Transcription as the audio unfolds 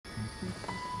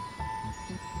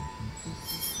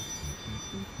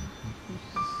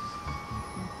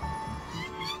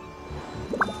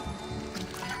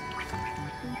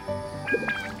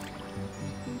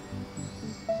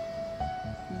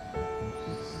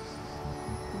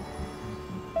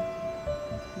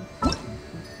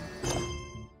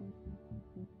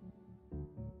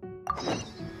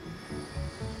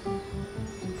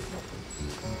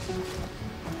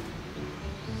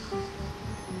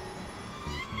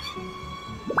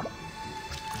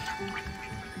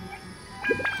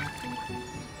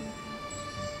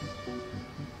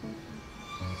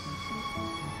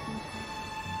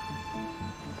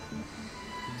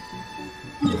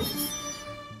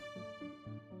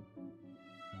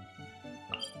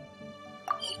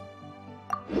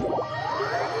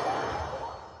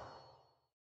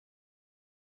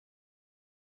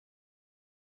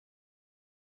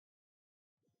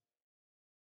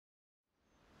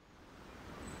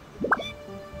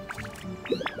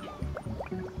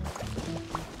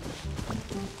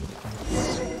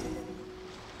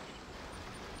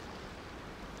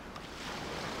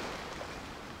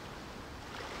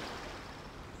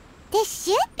This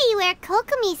should be where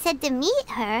Kokomi said to meet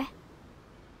her.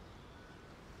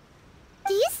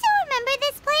 Do you still remember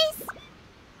this place?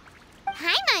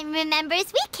 Paimon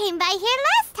remembers we came by here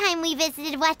last time we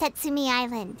visited Watatsumi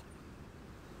Island.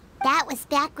 That was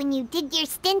back when you did your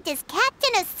stint as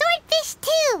captain of Swordfish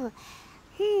too.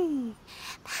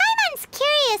 Paimon's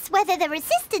curious whether the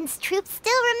Resistance troops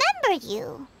still remember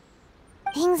you.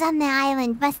 Things on the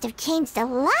island must have changed a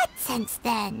lot since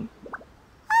then.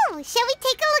 Oh, shall we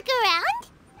take a look around?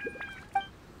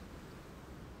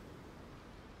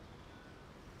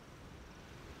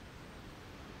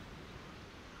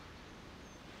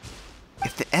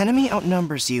 If the enemy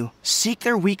outnumbers you, seek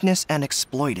their weakness and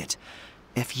exploit it.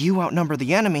 If you outnumber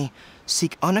the enemy,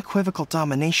 seek unequivocal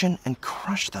domination and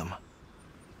crush them.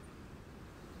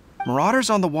 Marauders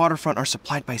on the waterfront are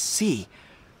supplied by sea.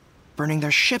 Burning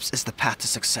their ships is the path to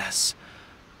success.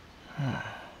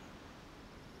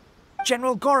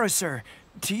 General Goro, sir,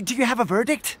 do you have a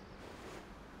verdict?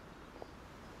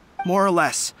 More or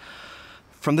less.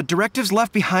 From the directives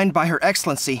left behind by Her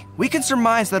Excellency, we can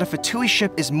surmise that a Fatui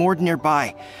ship is moored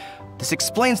nearby. This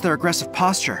explains their aggressive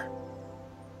posture.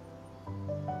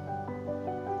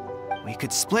 We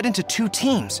could split into two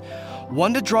teams,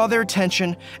 one to draw their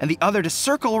attention, and the other to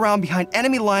circle around behind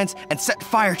enemy lines and set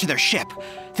fire to their ship.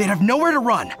 They'd have nowhere to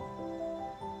run.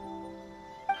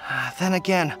 Then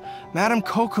again, Madame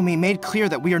Kokomi made clear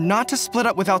that we are not to split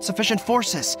up without sufficient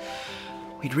forces.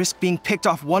 We'd risk being picked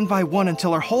off one by one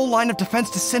until our whole line of defense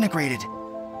disintegrated.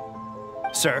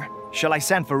 Sir, shall I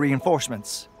send for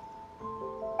reinforcements?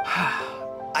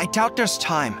 I doubt there's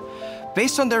time.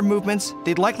 Based on their movements,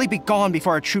 they'd likely be gone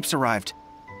before our troops arrived.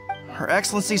 Her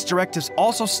Excellency's directives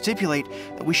also stipulate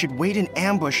that we should wait in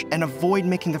ambush and avoid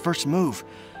making the first move.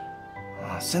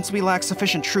 Since we lack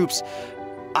sufficient troops,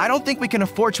 I don't think we can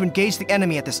afford to engage the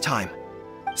enemy at this time.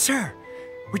 Sir,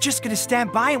 we're just gonna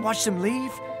stand by and watch them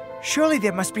leave? Surely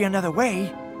there must be another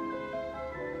way.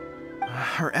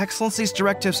 Her Excellency's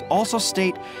directives also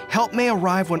state help may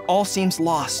arrive when all seems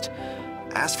lost.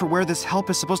 As for where this help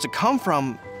is supposed to come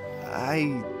from,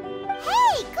 Hey,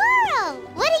 Goro!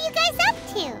 What are you guys up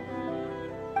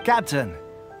to? Captain,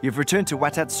 you've returned to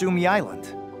Watatsumi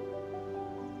Island.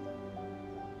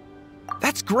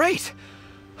 That's great!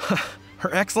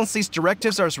 Her Excellency's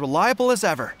directives are as reliable as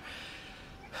ever.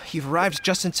 You've arrived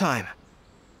just in time.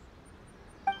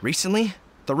 Recently,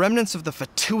 the remnants of the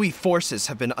Fatui forces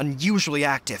have been unusually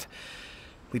active.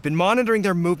 We've been monitoring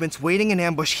their movements, waiting in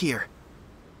ambush here.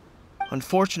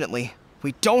 Unfortunately,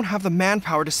 we don't have the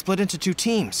manpower to split into two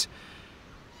teams.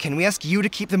 Can we ask you to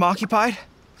keep them occupied?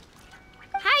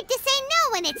 Hard to say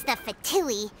no when it's the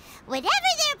Fatui. Whatever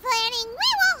they're planning, we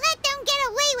won't let them get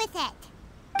away with it.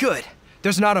 Good.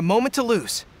 There's not a moment to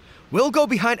lose. We'll go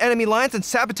behind enemy lines and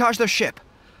sabotage their ship.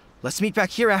 Let's meet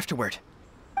back here afterward.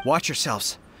 Watch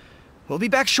yourselves. We'll be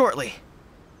back shortly.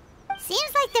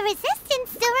 Seems like the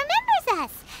Resistance still remembers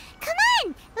us. Come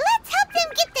on, let's help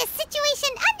them get this situation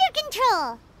under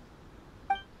control.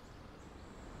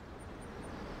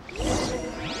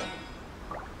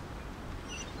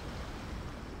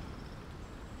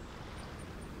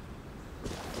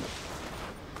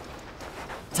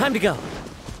 Time to go.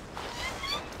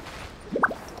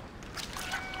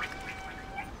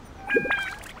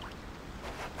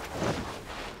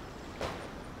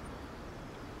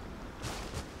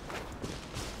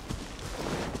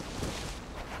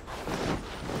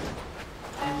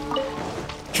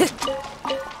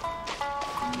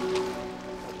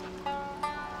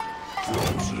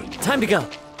 Time to go.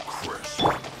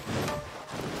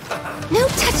 No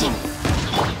touching.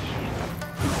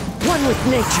 One with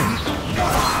nature.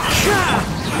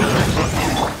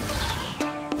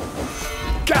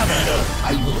 Gather!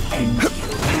 I will end you.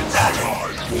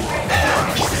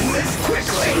 This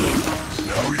quickly!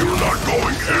 Now you're not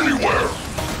going anywhere!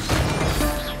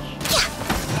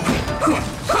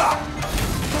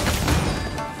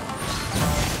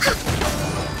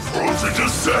 Frozen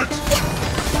descent!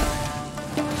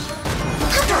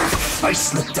 I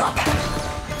slipped up.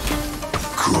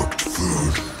 Cooked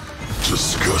food.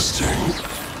 Disgusting.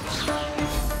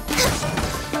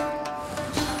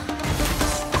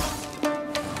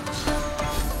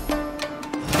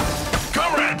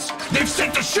 Comrades! They've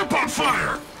set the ship on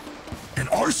fire! An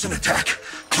arson attack!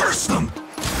 Curse them!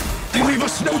 They leave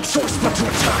us no choice but to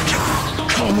attack!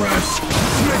 Comrades,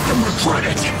 make them regret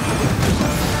it!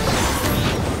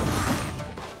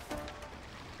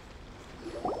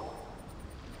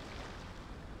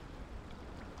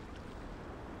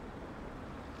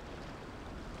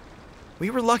 We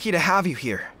were lucky to have you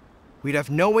here. We'd have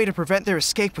no way to prevent their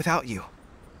escape without you.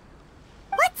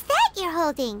 What's that you're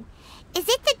holding? Is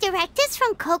it the directives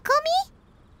from Kokomi?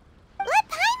 Let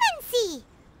Paimon see!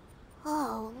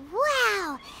 Oh,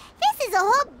 wow! This is a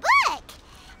whole book!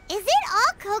 Is it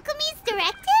all Kokomi's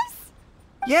directives?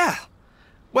 Yeah.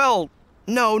 Well,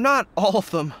 no, not all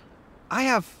of them. I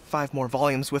have 5 more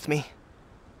volumes with me.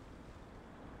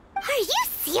 Are you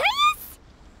serious?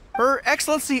 Her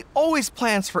Excellency always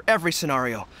plans for every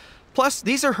scenario. Plus,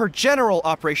 these are her general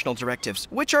operational directives,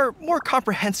 which are more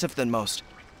comprehensive than most.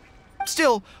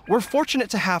 Still, we're fortunate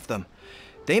to have them.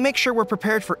 They make sure we're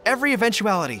prepared for every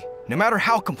eventuality, no matter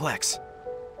how complex.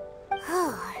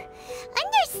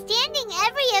 Understanding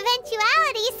every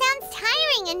eventuality sounds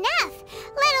tiring enough,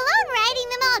 let alone writing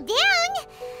them all down.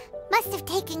 Must have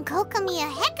taken Kokomi a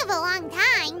heck of a long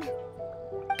time.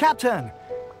 Captain,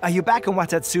 are you back on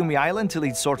Watatsumi Island to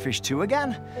lead Swordfish 2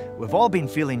 again? We've all been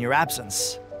feeling your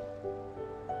absence.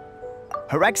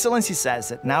 Her Excellency says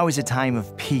that now is a time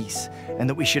of peace, and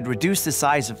that we should reduce the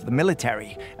size of the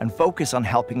military and focus on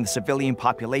helping the civilian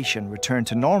population return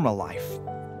to normal life.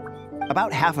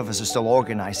 About half of us are still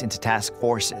organized into task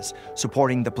forces,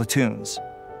 supporting the platoons.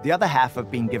 The other half have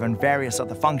been given various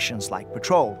other functions like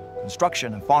patrol,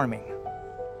 construction, and farming.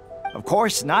 Of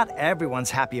course, not everyone's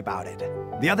happy about it.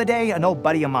 The other day, an old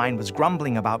buddy of mine was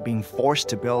grumbling about being forced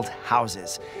to build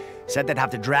houses. Said they'd have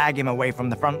to drag him away from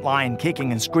the front line,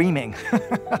 kicking and screaming.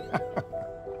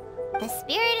 The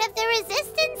spirit of the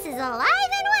resistance is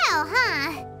alive and well,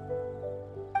 huh?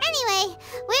 Anyway,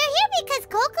 we're here because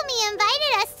Kokomi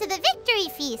invited us to the victory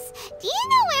feast. Do you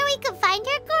know where we can find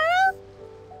her, Guru?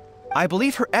 I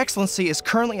believe Her Excellency is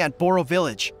currently at Boro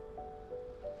Village.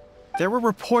 There were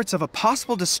reports of a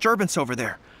possible disturbance over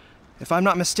there. If I'm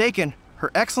not mistaken,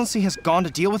 Her Excellency has gone to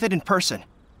deal with it in person.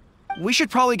 We should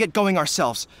probably get going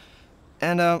ourselves.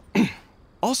 And,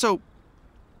 also,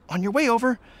 on your way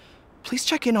over, please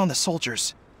check in on the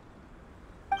soldiers.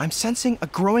 I'm sensing a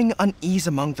growing unease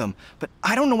among them, but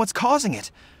I don't know what's causing it.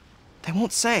 They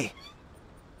won't say.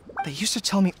 They used to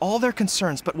tell me all their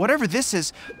concerns, but whatever this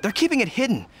is, they're keeping it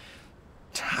hidden.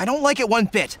 I don't like it one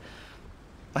bit.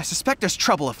 I suspect there's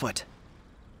trouble afoot.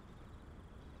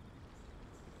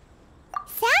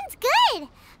 Sounds good.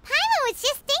 Paimon was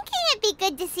just thinking it'd be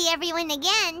good to see everyone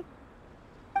again.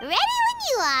 Ready when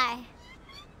you are.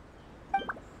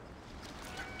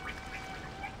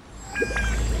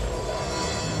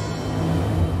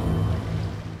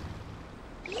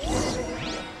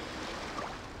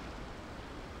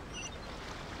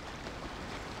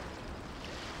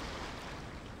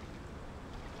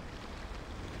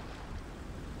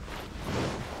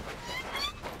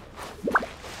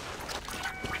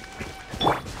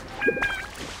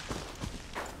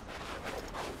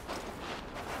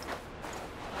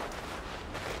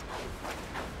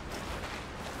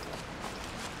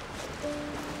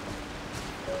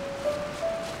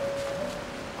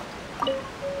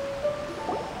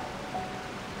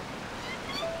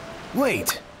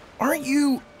 Wait, aren't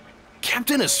you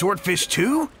Captain of Swordfish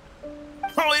too?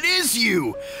 Oh, it is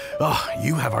you! Oh,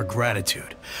 you have our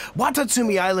gratitude.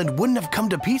 Watatsumi Island wouldn't have come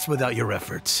to peace without your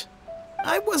efforts.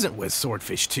 I wasn't with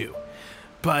Swordfish 2,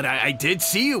 but I did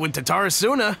see you in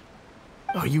Tatarasuna.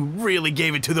 Oh, you really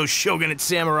gave it to those shogunate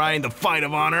samurai in the fight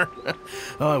of honor.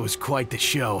 Oh, it was quite the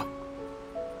show.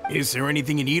 Is there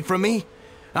anything you need from me?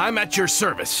 I'm at your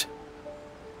service.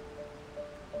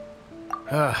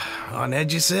 On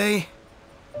edge, you say?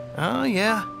 Oh,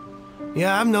 yeah.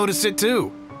 Yeah, I've noticed it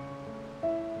too.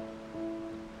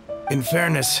 In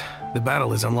fairness, the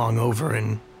battle isn't long over,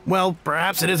 and, well,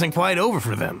 perhaps it isn't quite over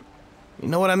for them. You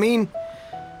know what I mean?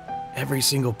 Every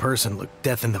single person looked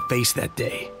death in the face that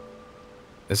day.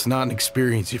 It's not an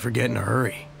experience you forget in a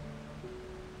hurry.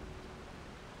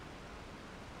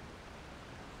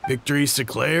 Victory's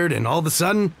declared, and all of a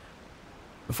sudden,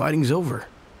 the fighting's over.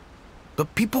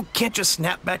 But people can't just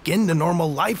snap back into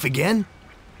normal life again.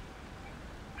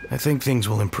 I think things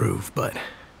will improve, but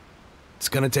it's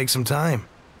gonna take some time.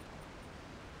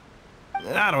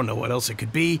 I don't know what else it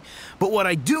could be, but what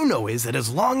I do know is that as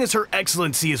long as Her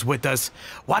Excellency is with us,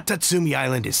 Watatsumi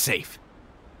Island is safe.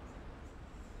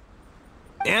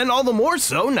 And all the more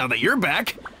so now that you're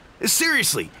back.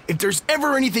 Seriously, if there's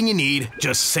ever anything you need,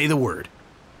 just say the word.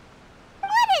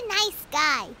 What a nice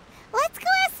guy. Let's go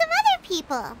ask some other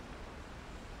people.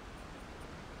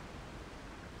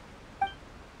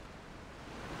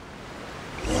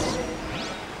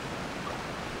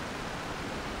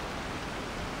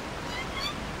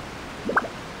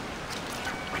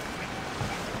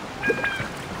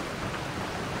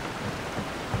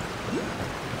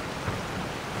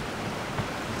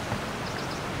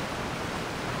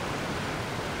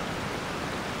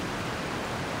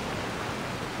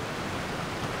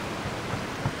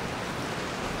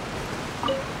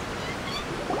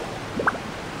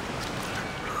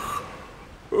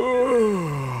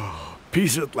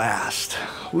 Peace at last.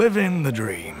 Living the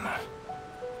dream.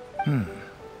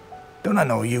 Don't I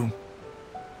know you?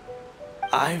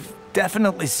 I've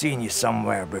definitely seen you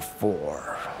somewhere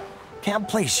before. Can't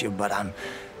place you, but I'm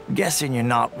guessing you're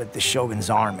not with the Shogun's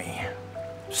army.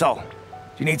 So,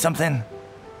 do you need something?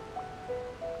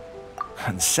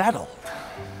 Unsettled?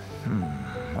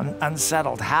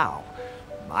 Unsettled how?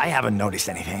 I haven't noticed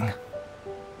anything.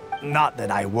 Not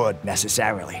that I would,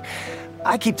 necessarily.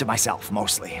 I keep to myself,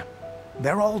 mostly.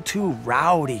 They're all too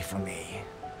rowdy for me.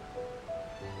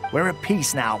 We're at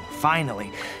peace now,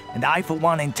 finally, and I, for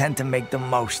one, intend to make the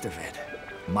most of it.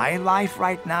 My life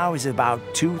right now is about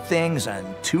two things and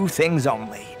two things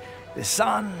only. The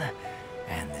sun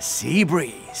and the sea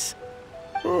breeze.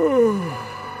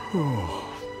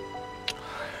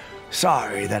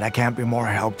 Sorry that I can't be more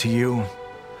help to you.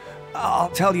 I'll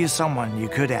tell you someone you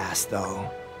could ask,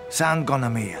 though. San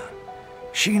Gonamiya.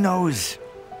 She knows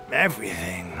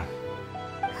everything.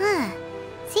 Huh.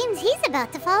 Seems he's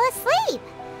about to fall asleep.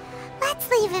 Let's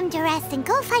leave him to rest and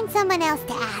go find someone else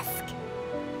to ask.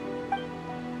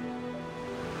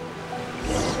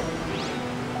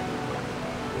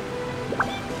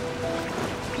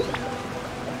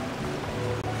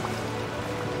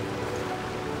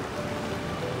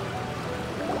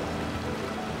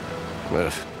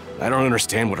 I don't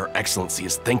understand what Her Excellency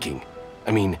is thinking.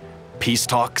 I mean, peace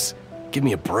talks? Give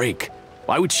me a break.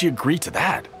 Why would she agree to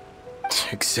that?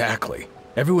 Exactly.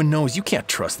 Everyone knows you can't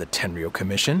trust the Tenryou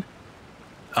Commission.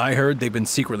 I heard they've been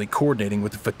secretly coordinating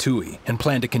with the Fatui and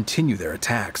plan to continue their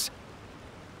attacks.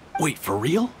 Wait, for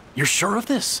real? You're sure of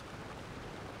this?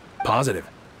 Positive.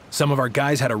 Some of our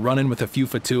guys had a run-in with a few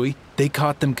Fatui. They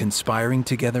caught them conspiring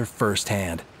together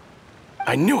firsthand.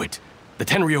 I knew it! The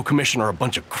Tenryou Commission are a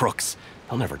bunch of crooks.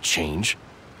 They'll never change.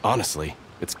 Honestly,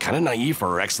 it's kind of naive for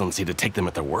Her Excellency to take them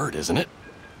at their word, isn't it?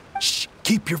 Shh!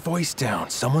 Keep your voice down.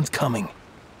 Someone's coming.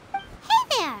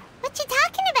 Hey there! What you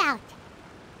talking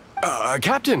about?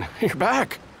 Captain, you're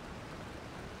back.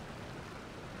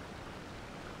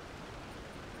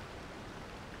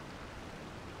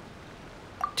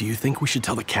 Do you think we should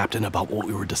tell the captain about what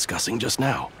we were discussing just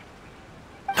now?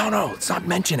 No, let's not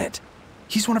mention it.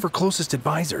 He's one of her closest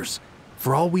advisors.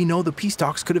 For all we know, the peace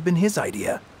talks could have been his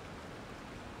idea.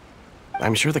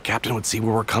 I'm sure the captain would see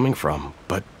where we're coming from,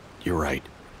 but you're right.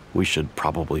 We should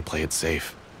probably play it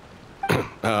safe.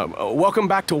 Welcome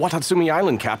back to Watatsumi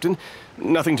Island, Captain.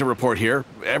 Nothing to report here.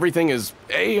 Everything is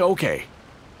A-okay.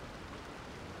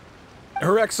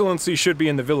 Her Excellency should be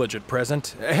in the village at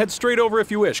present. Head straight over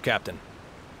if you wish, Captain.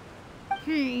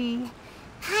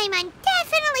 Paimon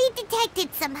definitely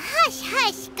detected some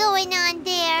hush-hush going on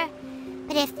there.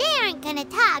 But if they aren't gonna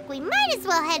talk, we might as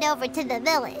well head over to the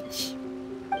village.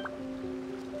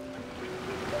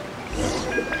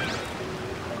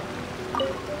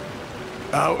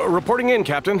 Reporting in,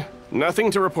 Captain.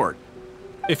 Nothing to report.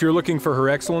 If you're looking for Her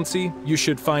Excellency, you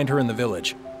should find her in the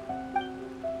village.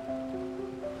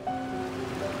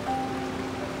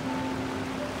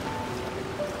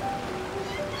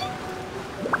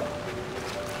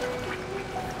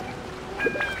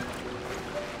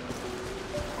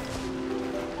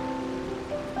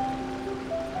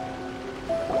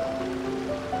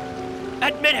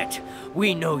 Admit it!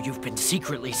 We know you've been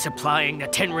secretly supplying the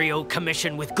Tenryou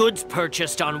Commission with goods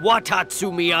purchased on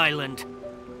Watatsumi Island.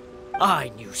 I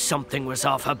knew something was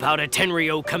off about a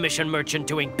Tenryou Commission merchant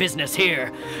doing business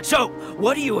here. So,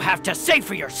 what do you have to say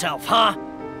for yourself, huh?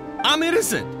 I'm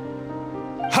innocent!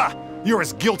 Ha! You're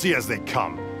as guilty as they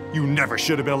come. You never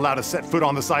should have been allowed to set foot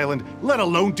on this island, let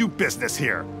alone do business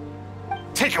here.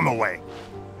 Take him away!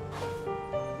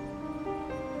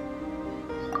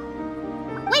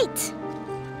 Wait!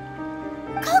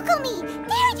 Kokomi,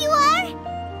 there you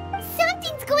are!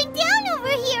 Something's going down over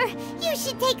here! You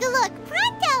should take a look,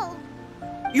 pronto!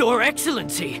 Your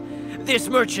Excellency, this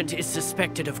merchant is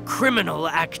suspected of criminal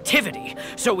activity,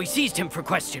 so we seized him for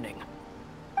questioning.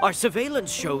 Our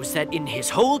surveillance shows that in his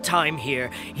whole time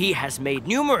here, he has made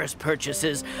numerous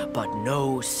purchases, but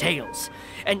no sales.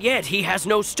 And yet he has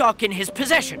no stock in his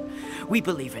possession. We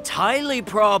believe it's highly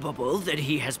probable that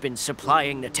he has been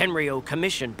supplying the Tenryou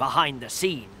Commission behind the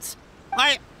scenes.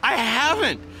 I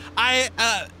haven't.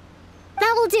 That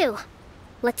will do.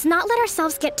 Let's not let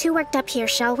ourselves get too worked up here,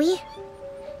 shall we?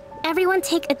 Everyone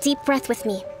take a deep breath with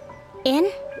me.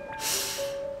 In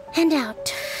and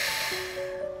out.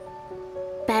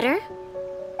 Better?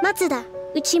 Matsuda,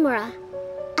 Uchimura,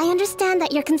 I understand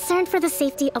that you're concerned for the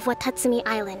safety of Watatsumi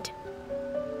Island.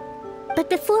 But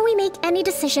before we make any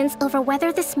decisions over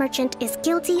whether this merchant is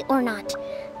guilty or not,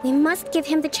 we must give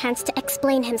him the chance to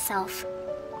explain himself.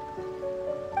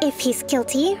 If he's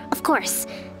guilty, of course,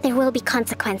 there will be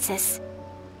consequences.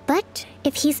 But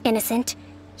if he's innocent,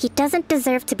 he doesn't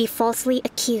deserve to be falsely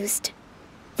accused.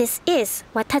 This is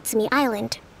Watatsumi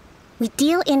Island. We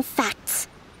deal in facts,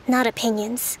 not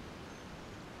opinions.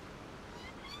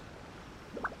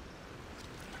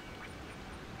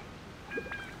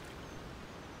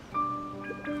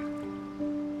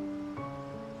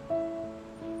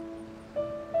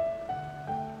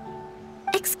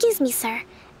 Excuse me, sir.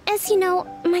 As you know,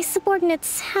 my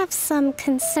subordinates have some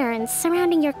concerns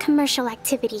surrounding your commercial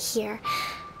activity here.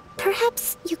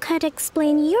 Perhaps you could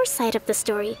explain your side of the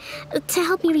story to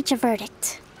help me reach a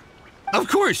verdict. Of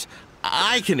course,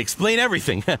 I can explain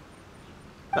everything.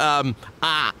 I'm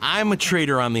a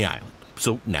trader on the island,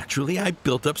 so naturally I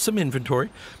built up some inventory.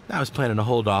 I was planning to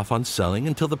hold off on selling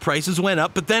until the prices went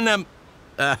up, but then,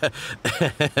 but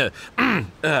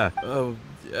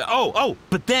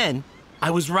then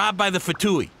I was robbed by the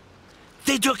Fatui.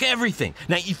 They took everything.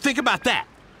 Now, you think about that.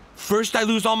 First I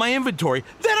lose all my inventory,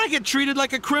 then I get treated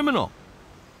like a criminal.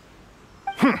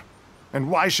 And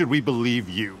why should we believe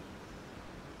you?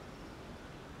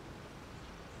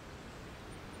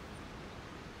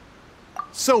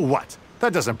 So what?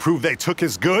 That doesn't prove they took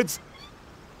his goods.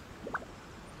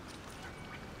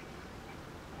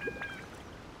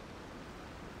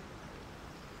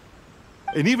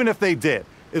 And even if they did,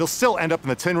 it'll still end up in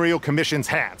the Tenryou Commission's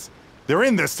hands. They're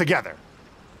in this together.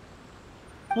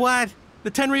 What?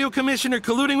 The Tenryou Commission are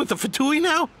colluding with the Fatui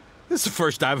now? This is the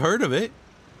first I've heard of it.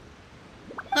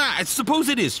 I suppose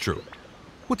it is true.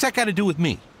 What's that got to do with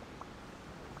me?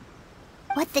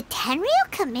 What, the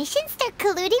Tenryou Commission start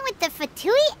colluding with the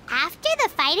Fatui after the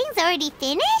fighting's already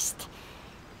finished?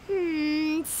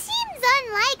 Seems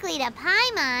unlikely to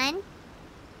Paimon.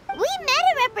 We met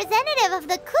a representative of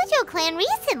the Kujo clan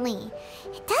recently.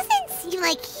 It doesn't seem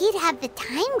like he'd have the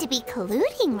time to be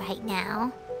colluding right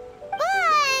now.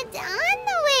 But on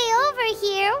the way over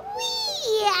here, we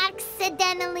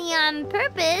accidentally on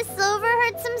purpose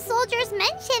overheard some soldiers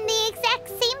mention the exact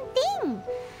same thing.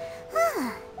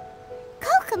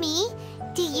 Kokomi,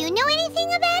 do you know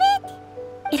anything about it?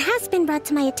 It has been brought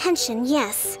to my attention,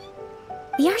 yes.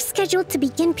 We are scheduled to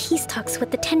begin peace talks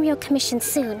with the Tenryou Commission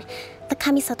soon. The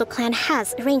Kamisato clan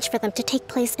has arranged for them to take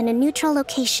place in a neutral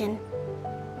location.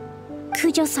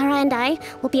 Kujo-Sara and I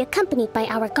will be accompanied by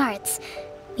our guards.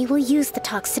 We will use the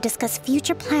talks to discuss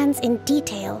future plans in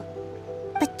detail.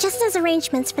 But just as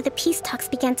arrangements for the peace talks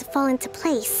began to fall into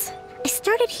place, I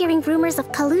started hearing rumors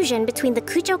of collusion between the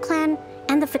Kujo clan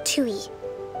and the Fatui.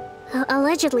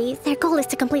 Allegedly, their goal is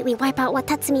to completely wipe out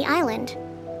Watatsumi Island.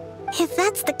 If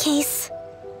that's the case,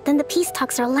 then the peace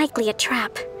talks are likely a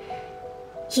trap.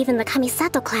 Even the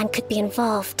Kamisato clan could be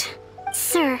involved.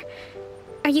 Sir,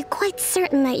 are you quite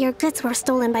certain that your goods were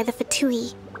stolen by the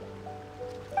Fatui?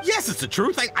 Yes, it's the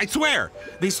truth. I swear.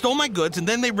 They stole my goods and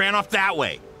then they ran off that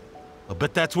way. I'll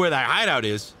bet that's where that hideout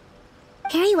is.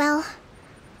 Very well.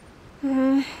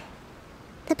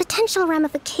 The potential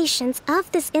ramifications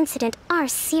of this incident are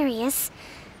serious.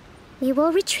 We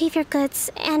will retrieve your goods,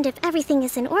 and if everything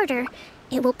is in order,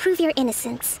 it will prove your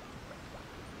innocence.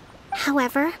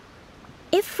 However,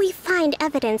 if we find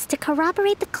evidence to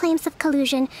corroborate the claims of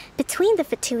collusion between the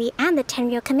Fatui and the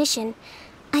Tenryou Commission,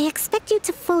 I expect you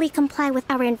to fully comply with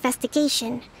our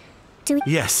investigation. Do we—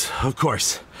 Yes, of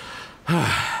course.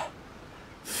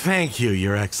 Thank you,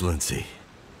 Your Excellency.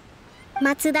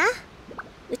 Matsuda?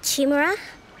 Uchimura?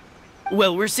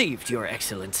 Well received, Your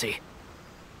Excellency.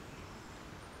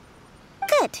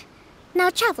 Good. Now,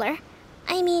 Traveler,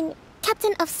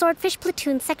 Captain of Swordfish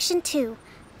Platoon Section 2,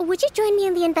 would you join me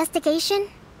in the investigation?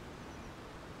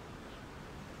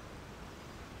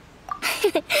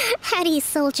 At ease,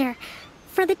 soldier.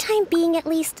 For the time being, at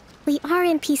least, we are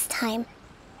in peacetime.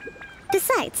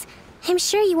 Besides, I'm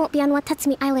sure you won't be on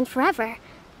Watatsumi Island forever.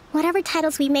 Whatever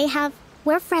titles we may have,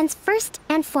 we're friends first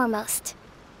and foremost.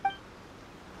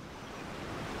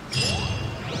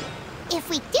 If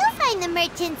we do find find the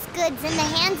merchant's goods in the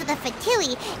hands of the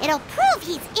Fatui, it'll prove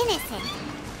he's innocent.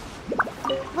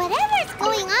 Whatever's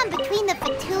going on between the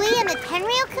Fatui and the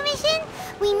Tenryou Commission,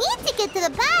 we need to get to the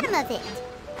bottom of it.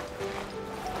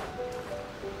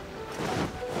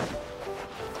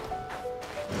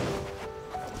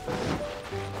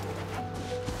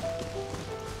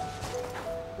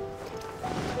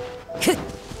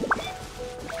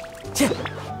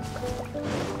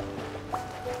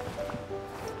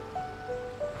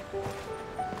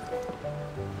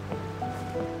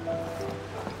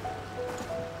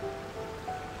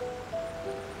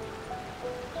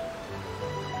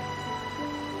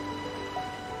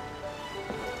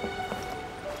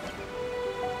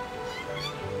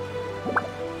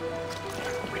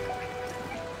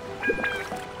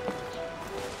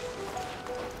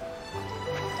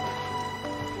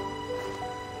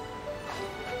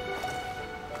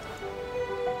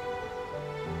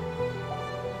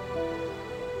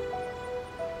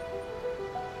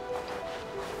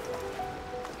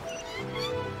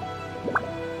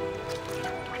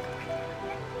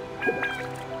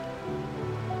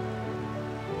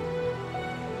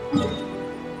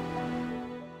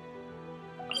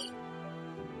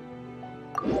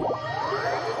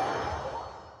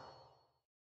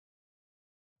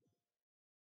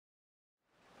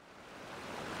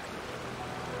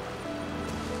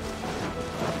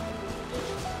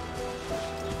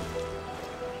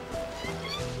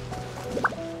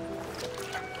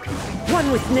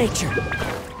 One with nature.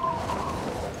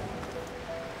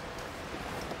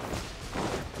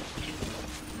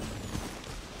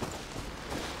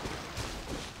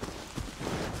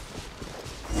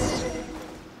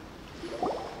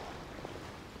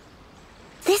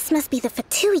 This must be the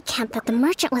Fatui camp that the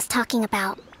merchant was talking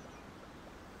about.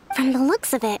 From the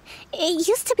looks of it, it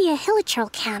used to be a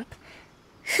hilichurl camp.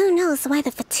 Who knows why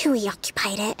the Fatui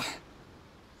occupied it?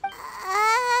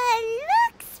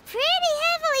 Looks pretty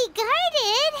heavily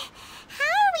guarded.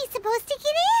 How are we supposed to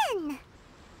get in?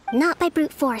 Not by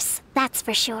brute force, that's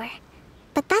for sure.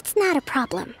 But that's not a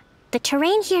problem. The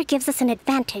terrain here gives us an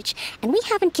advantage, and we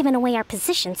haven't given away our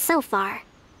position so far.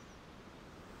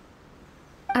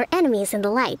 Our enemy is in the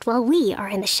light, while we are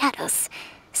in the shadows.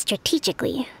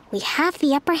 Strategically, we have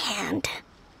the upper hand.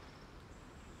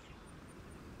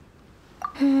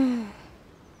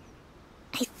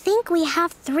 I think we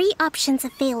have 3 options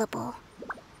available.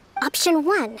 Option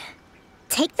 1.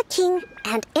 Take the king,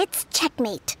 and it's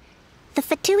checkmate. The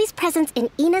Fatui's presence in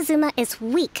Inazuma is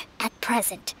weak at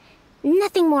present.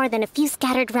 Nothing more than a few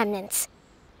scattered remnants.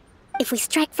 If we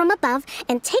strike from above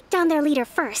and take down their leader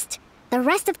first, the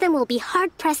rest of them will be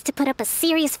hard-pressed to put up a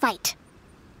serious fight.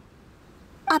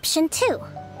 Option 2.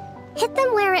 Hit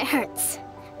them where it hurts.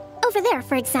 Over there,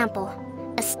 for example,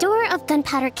 a store of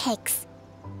gunpowder cakes.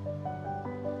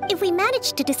 If we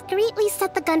manage to discreetly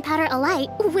set the gunpowder alight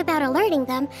without alerting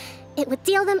them, it would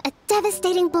deal them a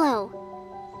devastating blow.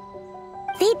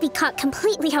 They'd be caught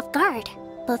completely off guard.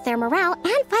 Both their morale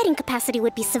and fighting capacity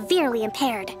would be severely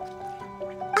impaired.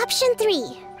 Option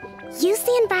 3. Use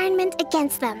the environment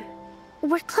against them.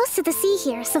 We're close to the sea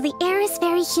here, so the air is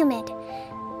very humid.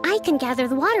 I can gather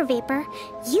the water vapor,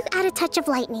 you add a touch of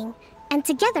lightning, and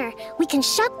together we can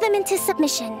shock them into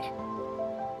submission.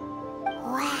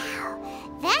 Wow,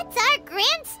 that's our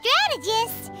grand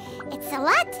strategist. It's a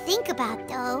lot to think about,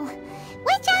 though.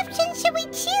 Which option should we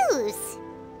choose?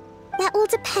 That will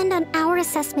depend on our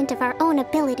assessment of our own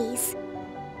abilities.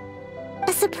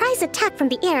 A surprise attack from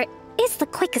the air is the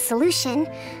quickest solution,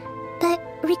 but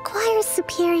requires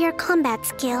superior combat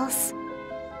skills.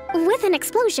 With an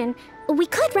explosion, we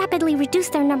could rapidly reduce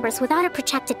their numbers without a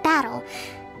protracted battle,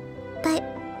 but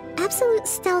absolute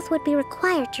stealth would be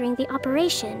required during the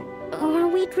operation, or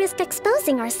we'd risk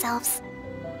exposing ourselves.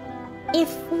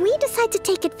 If we decide to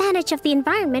take advantage of the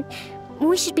environment,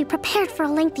 we should be prepared for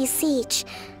a lengthy siege.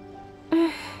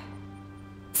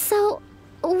 So,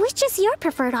 which is your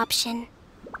preferred option?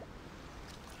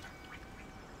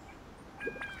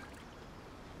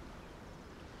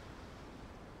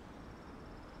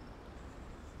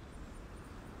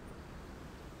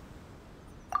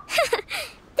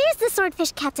 There's the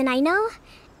swordfish captain I know.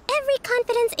 Every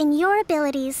confidence in your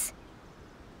abilities.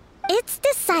 It's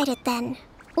decided then.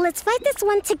 Let's fight this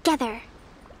one together.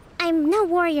 I'm no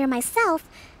warrior myself,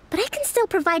 but I can still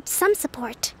provide some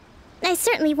support. I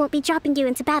certainly won't be dropping you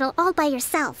into battle all by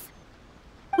yourself.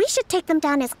 We should take them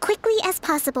down as quickly as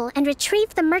possible and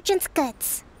retrieve the merchant's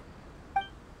goods.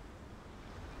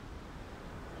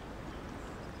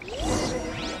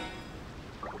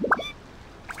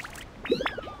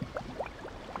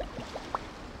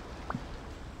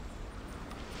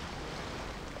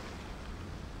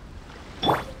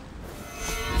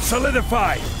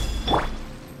 solidified!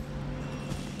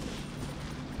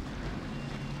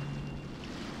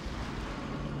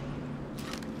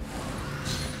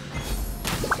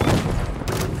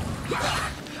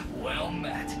 Well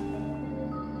met.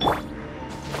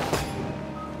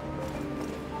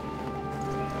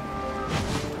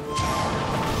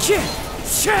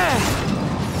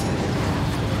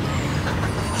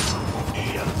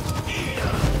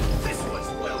 This was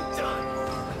well done.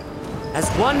 As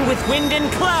one with wind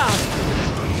and cloud.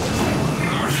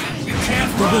 You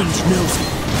can't The run. wind knows it.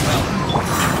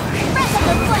 Breath of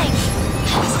the flame!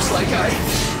 Looks like I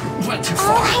went too All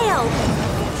far. hail!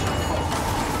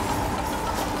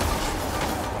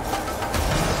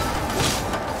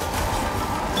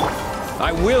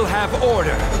 I will have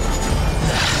order!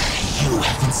 You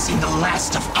haven't seen the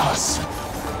last of us.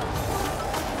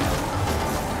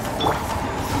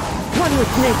 One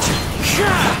with nature.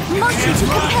 Motion to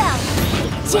compel!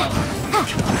 Ja! Ha!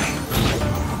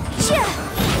 Ja!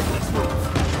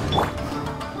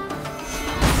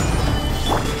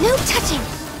 No touching!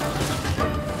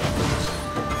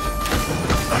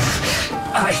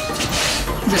 I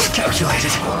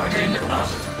miscalculated. Harden up.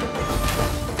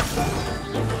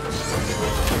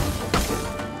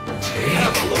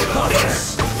 Take cover.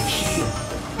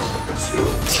 Too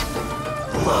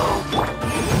low.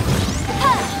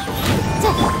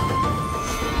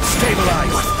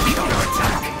 Stabilize!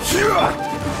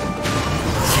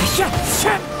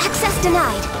 Attack. Access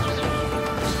denied.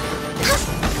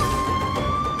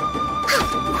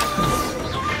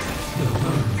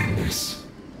 Loneliness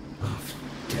of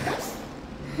death.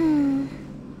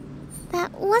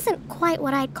 That wasn't quite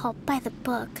what I'd call by the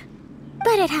book.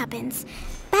 But it happens.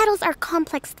 Battles are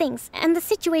complex things, and the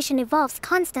situation evolves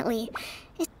constantly.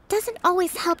 It doesn't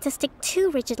always help to stick too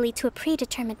rigidly to a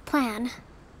predetermined plan.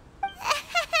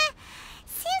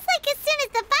 Seems like as soon as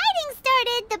the fighting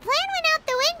started, the plan went out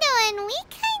the window and we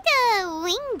kinda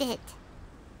winged it.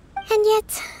 And yet,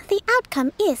 the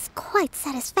outcome is quite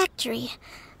satisfactory.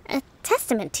 A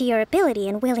testament to your ability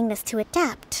and willingness to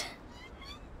adapt.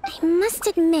 I must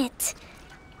admit,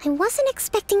 I wasn't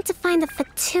expecting to find the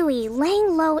Fatui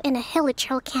laying low in a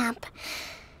Hilichurl camp.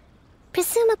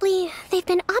 Presumably, they've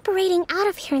been operating out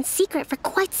of here in secret for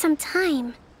quite some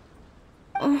time.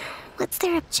 What's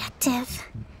their objective?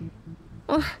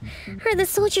 Are the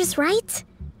soldiers right?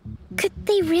 Could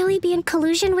they really be in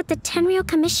collusion with the Tenryou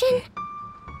Commission?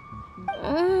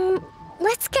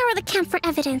 Let's scour the camp for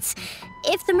evidence.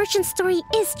 If the merchant's story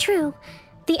is true,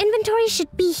 the inventory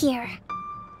should be here.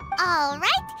 All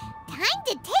right, time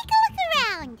to take a look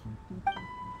around.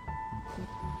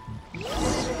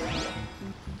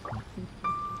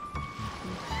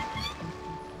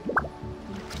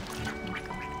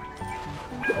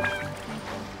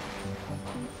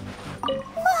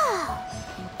 Whoa!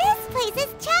 This place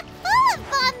is chock full of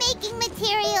bomb-making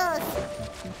materials!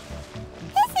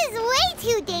 This is way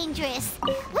too dangerous!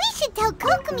 We should tell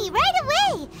Kokomi right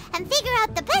away and figure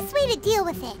out the best way to deal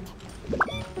with it.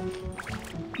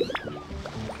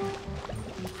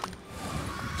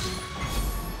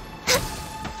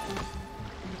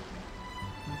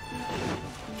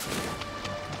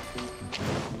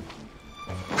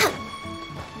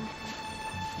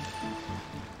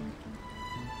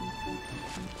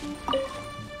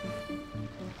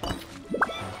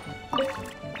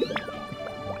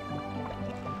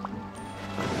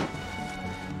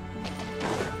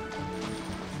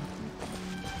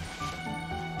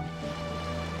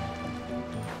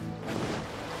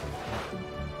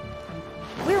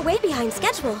 We're way behind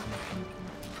schedule.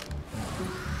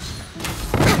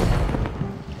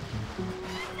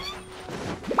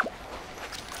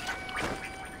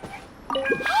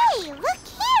 Hey, look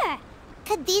here!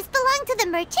 Could these belong to the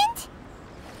merchant?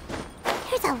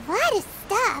 There's a lot of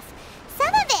stuff.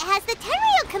 Some of it has the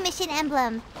Tenryou Commission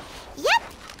emblem. Yep,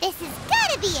 this has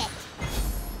gotta be it.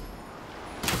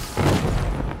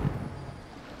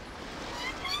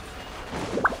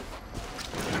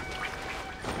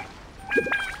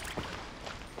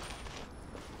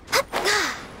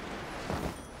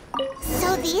 So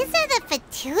these are the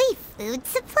Fatui food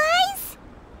supplies?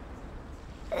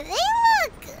 They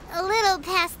look a little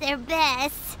past their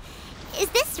best. Is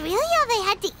this really all they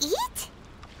had to eat?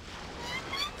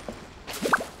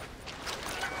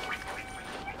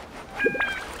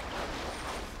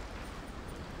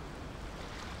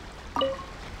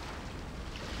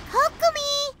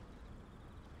 Kokomi!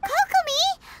 Kokomi!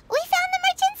 We found the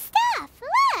merchant's stuff!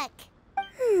 Look!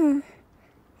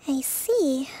 I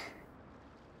see.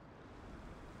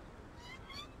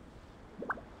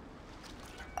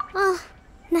 Oh,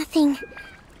 nothing.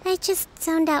 I just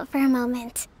zoned out for a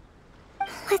moment.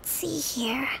 Let's see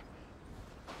here.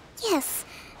 Yes,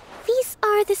 these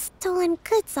are the stolen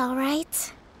goods, all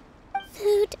right.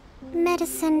 Food,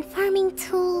 medicine, farming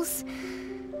tools,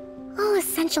 all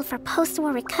essential for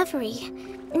post-war recovery.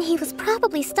 And he was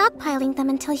probably stockpiling them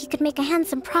until he could make a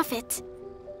handsome profit.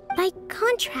 By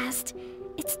contrast,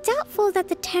 it's doubtful that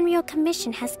the Tenryou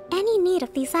Commission has any need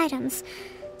of these items,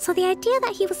 so the idea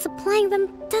that he was supplying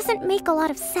them doesn't make a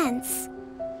lot of sense.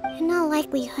 In all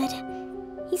likelihood,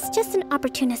 he's just an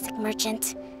opportunistic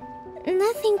merchant.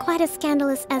 Nothing quite as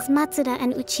scandalous as Matsuda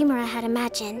and Uchimura had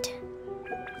imagined.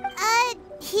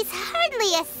 He's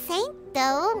hardly a saint,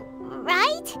 though,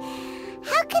 right?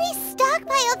 How could he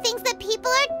stockpile things that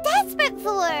people are desperate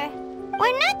for?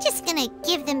 We're not just gonna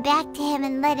give them back to him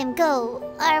and let him go,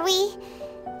 are we?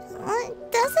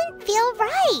 It doesn't feel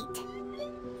right.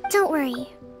 Don't worry.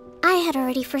 I had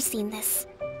already foreseen this.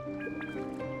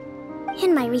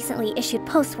 In my recently issued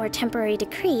post-war temporary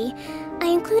decree, I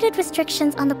included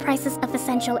restrictions on the prices of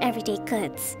essential everyday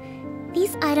goods.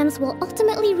 These items will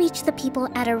ultimately reach the people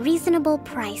at a reasonable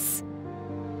price.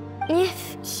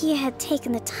 If he had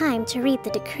taken the time to read the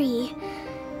decree,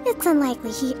 it's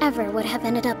unlikely he ever would have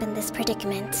ended up in this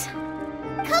predicament.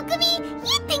 Kokomi,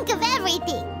 you think of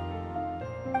everything!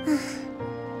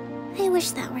 I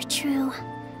wish that were true.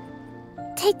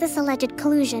 Take this alleged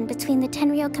collusion between the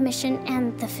Tenryou Commission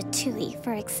and the Fatui,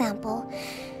 for example.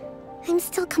 I'm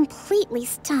still completely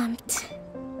stumped.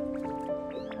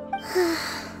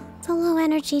 The low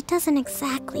energy doesn't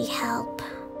exactly help.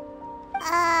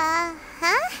 Huh?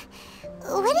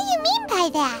 What do you mean by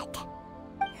that?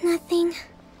 Nothing.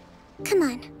 Come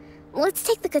on, let's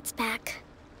take the goods back.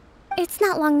 It's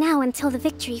not long now until the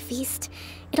victory feast.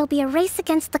 It'll be a race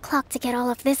against the clock to get all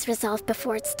of this resolved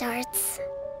before it starts.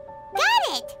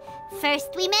 Got it!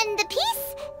 First we mend the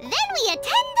peace, then we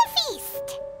attend the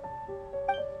feast!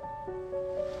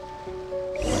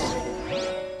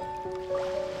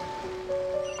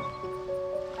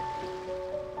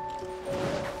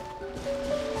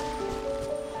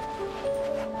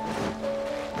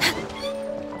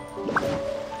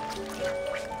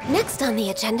 Next on the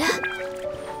agenda...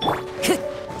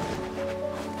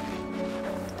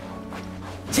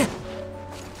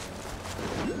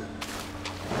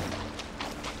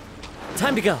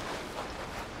 Time to go.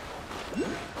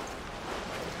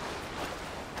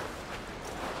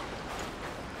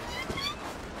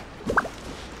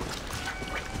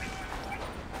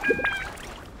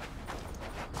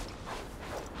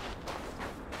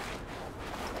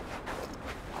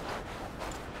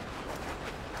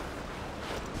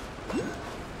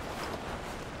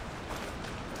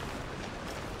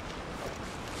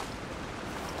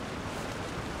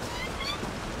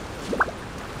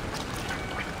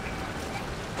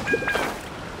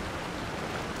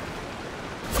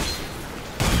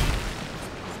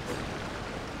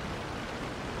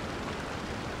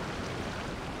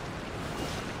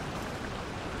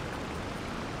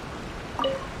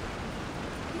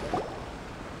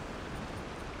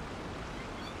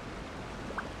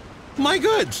 My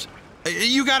goods!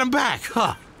 You got them back,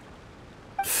 huh?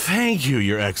 Thank you,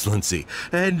 Your Excellency.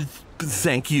 And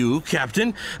thank you,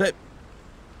 Captain.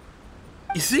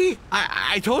 You see?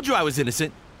 I told you I was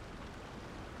innocent.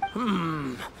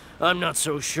 I'm not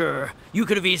so sure. You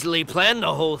could have easily planned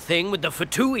the whole thing with the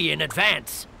Fatui in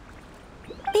advance.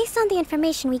 Based on the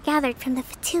information we gathered from the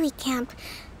Fatui camp,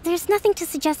 there's nothing to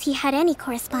suggest he had any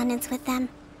correspondence with them.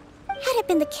 Had it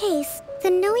been the case,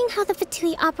 then knowing how the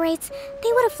Fatui operates,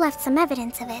 they would have left some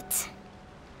evidence of it.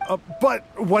 But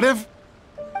what if...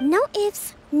 No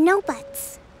ifs, no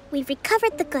buts. We've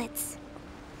recovered the goods.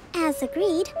 As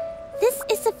agreed, this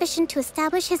is sufficient to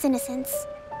establish his innocence.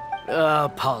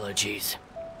 Apologies.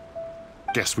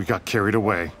 Guess we got carried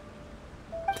away.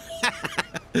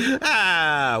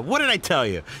 What did I tell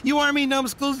you? You army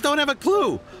numbskulls don't have a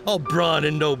clue. All brawn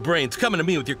and no brains coming to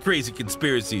me with your crazy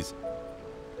conspiracies.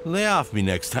 Lay off me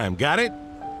next time, got it?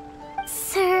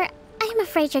 Sir, I'm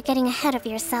afraid you're getting ahead of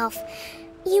yourself.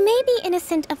 You may be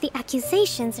innocent of the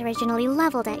accusations originally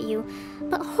leveled at you,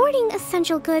 but hoarding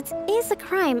essential goods is a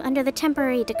crime under the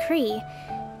temporary decree.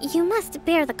 You must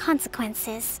bear the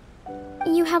consequences.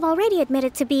 You have already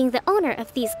admitted to being the owner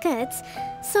of these goods,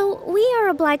 so we are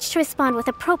obliged to respond with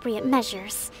appropriate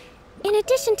measures. In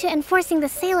addition to enforcing the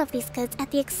sale of these goods at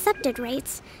the accepted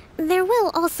rates, there will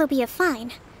also be a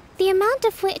fine. The amount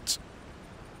of which...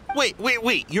 Wait,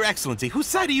 Your Excellency, whose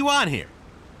side are you on here?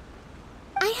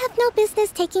 I have no business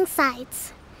taking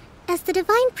sides. As the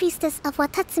Divine Priestess of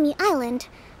Watatsumi Island,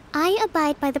 I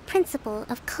abide by the principle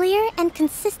of clear and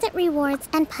consistent rewards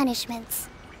and punishments.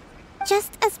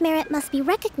 Just as merit must be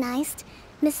recognized,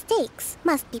 mistakes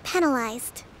must be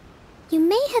penalized. You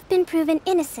may have been proven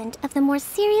innocent of the more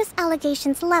serious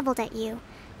allegations leveled at you,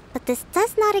 but this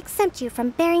does not exempt you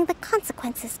from bearing the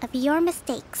consequences of your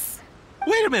mistakes.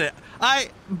 Wait a minute.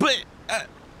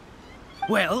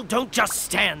 Well, don't just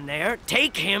stand there.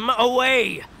 Take him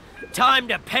away. Time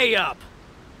to pay up.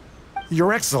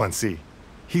 Your Excellency,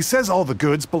 he says all the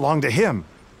goods belong to him,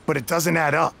 but it doesn't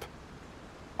add up.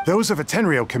 Those of a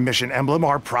Tenryou Commission emblem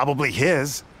are probably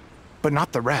his, but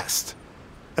not the rest.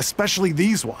 Especially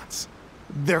these ones.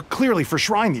 They're clearly for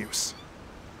shrine use.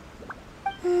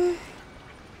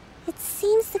 It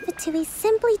seems the Fatui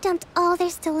simply dumped all their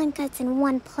stolen goods in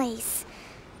one place.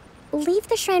 Leave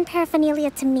the shrine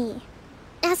paraphernalia to me.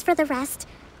 As for the rest,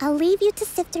 I'll leave you to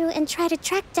sift through and try to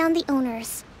track down the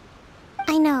owners.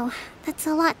 I know, that's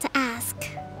a lot to ask.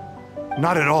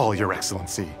 Not at all, Your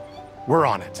Excellency. We're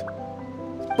on it.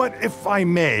 But if I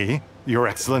may, Your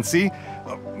Excellency,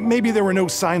 maybe there were no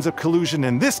signs of collusion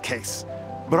in this case,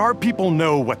 but our people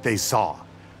know what they saw.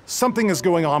 Something is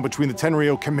going on between the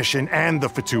Tenryou Commission and the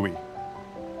Fatui.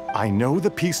 I know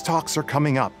the peace talks are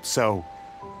coming up, so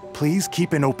please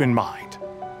keep an open mind.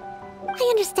 I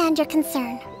understand your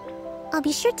concern. I'll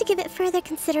be sure to give it further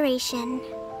consideration.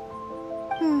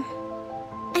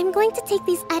 I'm going to take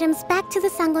these items back to the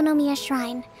Sangonomiya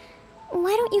Shrine.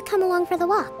 Why don't you come along for the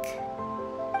walk?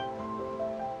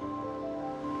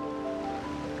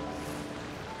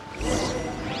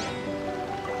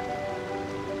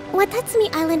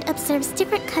 Watatsumi Island observes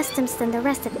different customs than the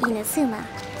rest of Inazuma.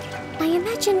 I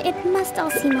imagine it must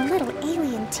all seem a little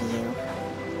alien to you.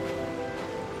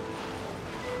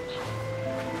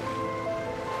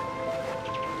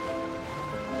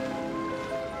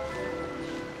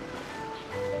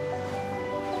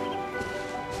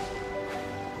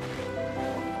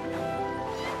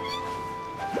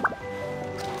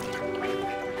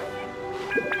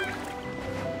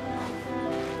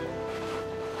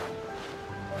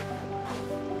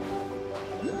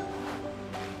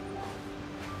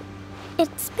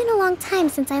 It's been a long time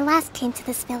since I last came to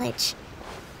this village.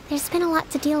 There's been a lot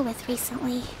to deal with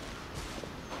recently.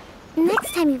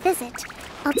 Next time you visit,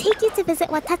 I'll take you to visit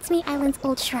Watatsumi Island's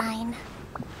old shrine.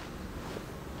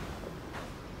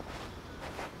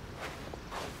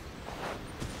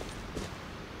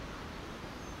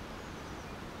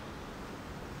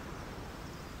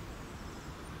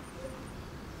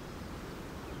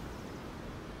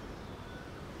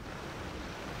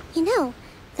 You know,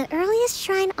 the earliest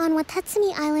shrine on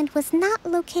Watatsumi Island was not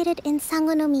located in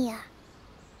Sangonomiya.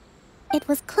 It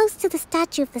was close to the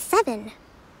Statue of the Seven.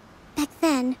 Back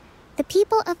then, the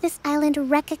people of this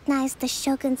island recognized the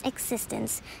shogun's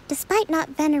existence, despite not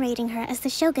venerating her as the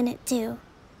shogunate do.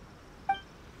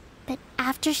 But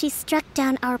after she struck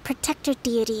down our protector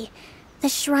deity, the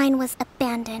shrine was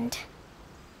abandoned.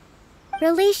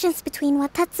 Relations between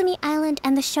Watatsumi Island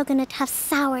and the shogunate have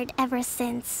soured ever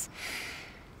since.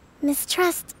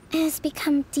 Mistrust has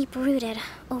become deep-rooted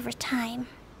over time.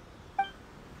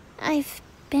 I've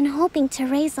been hoping to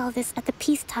raise all this at the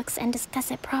peace talks and discuss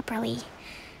it properly.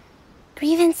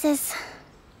 Grievances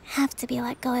have to be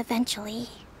let go eventually.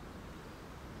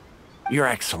 Your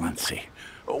Excellency,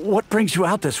 what brings you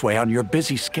out this way on your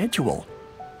busy schedule?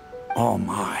 Oh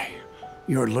my,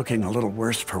 you're looking a little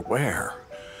worse for wear.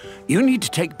 You need to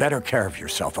take better care of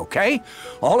yourself, okay?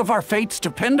 All of our fates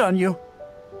depend on you.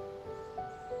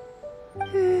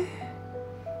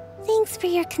 Thanks for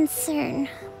your concern,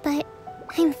 but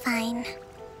I'm fine.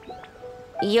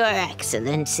 Your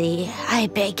Excellency, I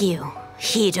beg you,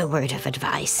 heed a word of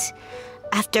advice.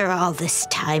 After all this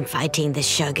time fighting the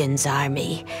Shogun's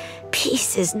army,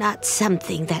 peace is not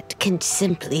something that can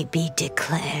simply be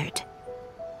declared.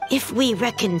 If we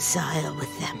reconcile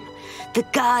with them, the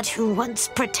god who once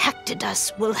protected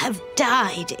us will have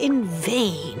died in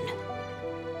vain.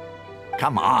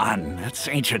 Come on, that's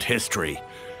ancient history.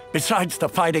 Besides, the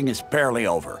fighting is barely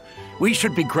over. We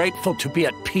should be grateful to be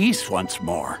at peace once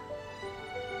more.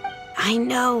 I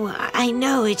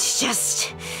know, it's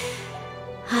just...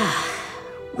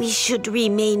 we should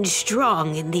remain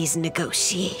strong in these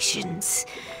negotiations.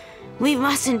 We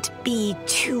mustn't be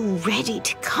too ready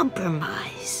to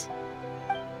compromise.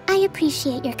 I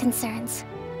appreciate your concerns.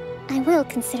 I will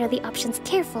consider the options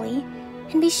carefully,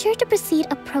 and be sure to proceed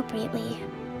appropriately.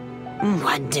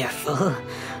 Wonderful.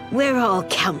 We're all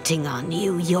counting on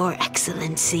you, Your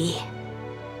Excellency.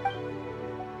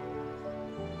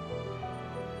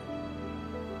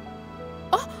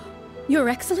 Oh, Your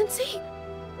Excellency?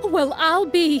 Well, I'll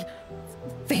be...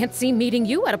 fancy meeting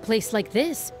you at a place like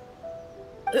this.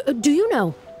 Do you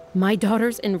know, my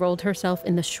daughter's enrolled herself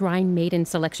in the Shrine Maiden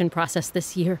selection process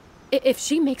this year. If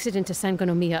she makes it into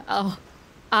Sangonomiya,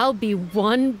 I'll be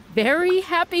one very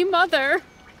happy mother.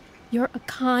 You're a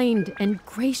kind and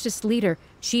gracious leader.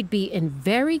 She'd be in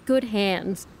very good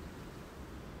hands.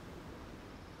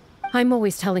 I'm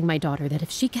always telling my daughter that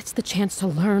if she gets the chance to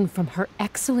learn from Her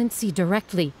Excellency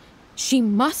directly, she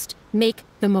must make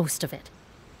the most of it.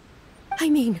 I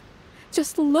mean,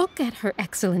 just look at Her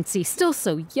Excellency, still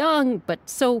so young, but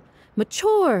so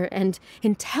mature and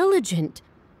intelligent.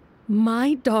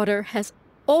 My daughter has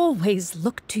always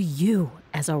looked to you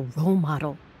as a role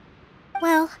model.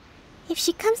 Well, if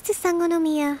she comes to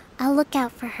Sangonomiya, I'll look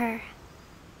out for her.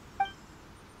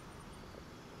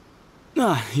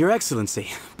 Your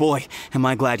Excellency. Boy, am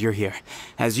I glad you're here.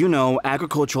 As you know,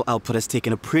 agricultural output has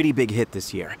taken a pretty big hit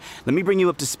this year. Let me bring you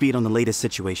up to speed on the latest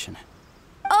situation.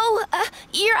 Oh,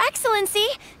 Your Excellency,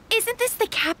 isn't this the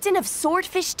captain of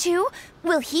Swordfish 2?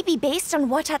 Will he be based on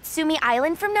Watatsumi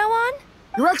Island from now on?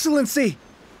 Your Excellency!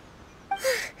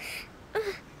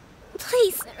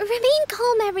 Please, remain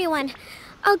calm, everyone.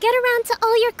 I'll get around to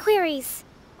all your queries.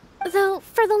 Though,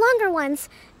 for the longer ones,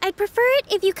 I'd prefer it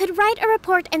if you could write a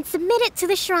report and submit it to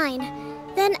the shrine.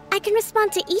 Then I can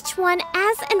respond to each one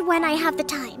as and when I have the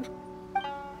time.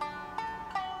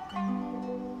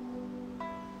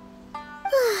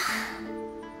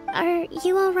 Are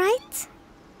you alright?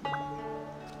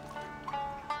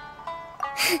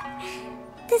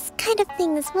 This kind of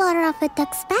thing is water off a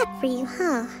duck's back for you,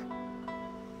 huh?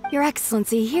 Your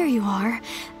Excellency, here you are.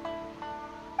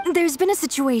 There's been a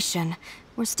situation.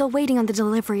 We're still waiting on the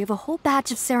delivery of a whole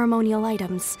batch of ceremonial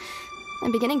items.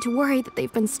 I'm beginning to worry that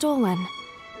they've been stolen.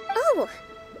 Oh,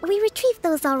 we retrieved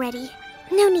those already.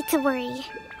 No need to worry.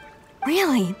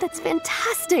 Really? That's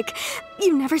fantastic!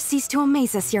 You never cease to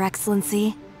amaze us, Your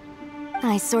Excellency.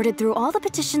 I sorted through all the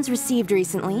petitions received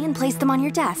recently and placed them on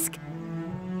your desk.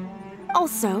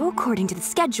 Also, according to the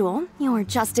schedule, you're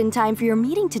just in time for your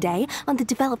meeting today on the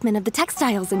development of the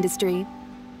textiles industry.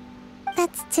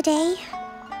 That's today?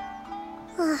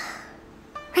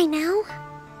 Right now?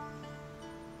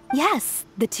 Yes,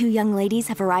 the two young ladies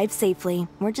have arrived safely.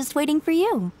 We're just waiting for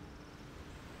you.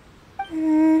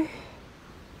 I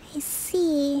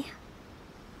see.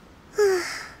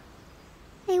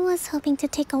 I was hoping to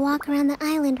take a walk around the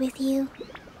island with you,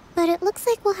 but it looks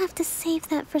like we'll have to save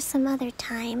that for some other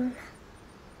time.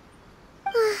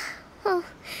 Well,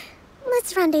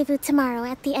 let's rendezvous tomorrow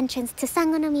at the entrance to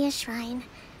Sangonomiya Shrine.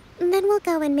 Then we'll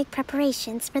go and make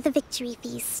preparations for the victory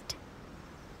feast.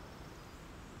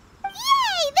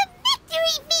 Yay! The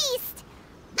victory feast!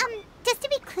 Just to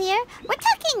be clear, we're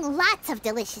talking lots of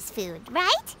delicious food,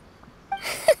 right?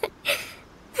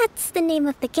 That's the name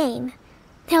of the game.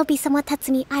 There'll be some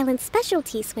Watatsumi Island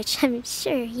specialties, which I'm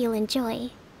sure you'll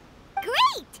enjoy.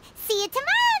 Great! See you tomorrow,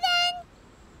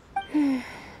 then!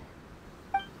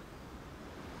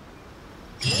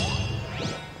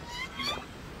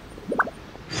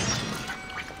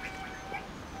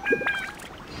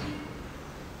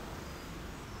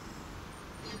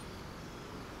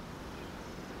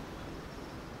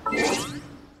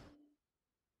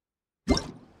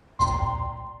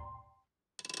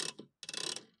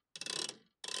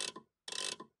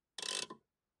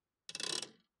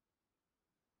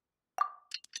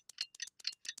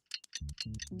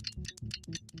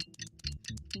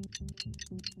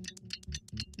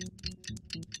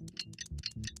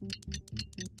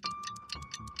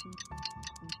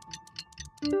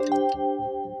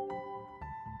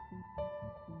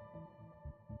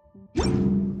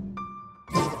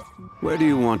 Where do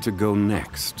you want to go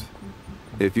next?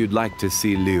 If you'd like to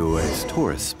see Liyue's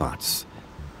tourist spots,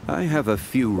 I have a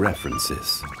few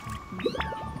references.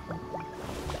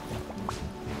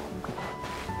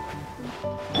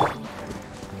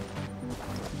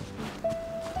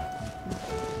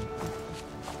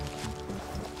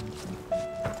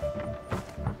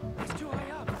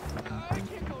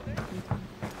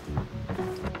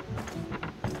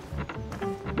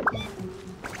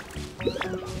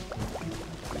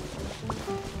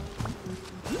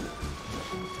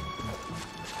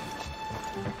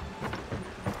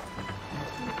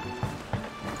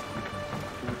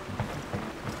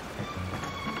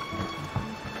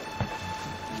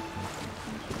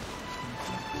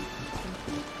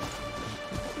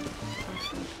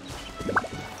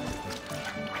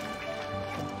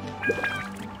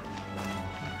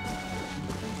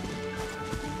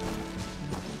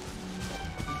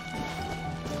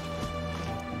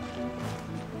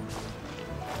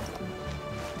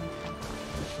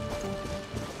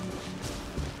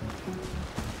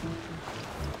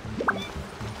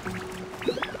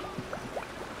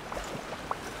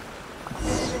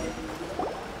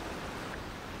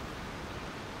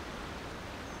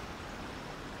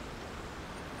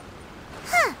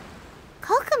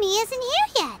 Kokomi isn't here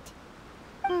yet.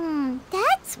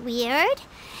 That's That's weird.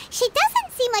 She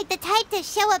doesn't seem like the type to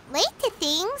show up late to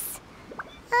things.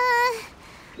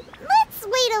 Let's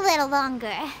wait a little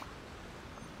longer.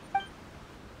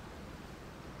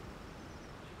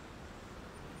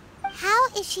 How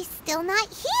is she still not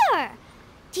here?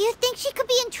 Do you think she could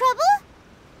be in trouble?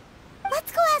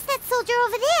 Let's go ask that soldier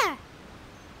over there.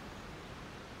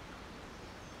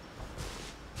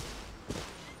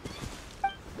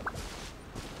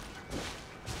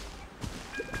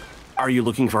 Are you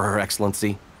looking for Her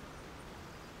Excellency?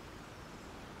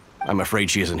 I'm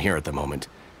afraid she isn't here at the moment.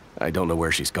 I don't know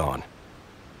where she's gone.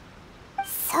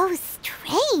 So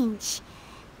strange.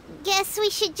 Guess we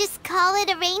should just call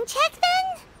it a rain check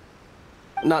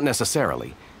then? Not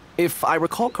necessarily. If I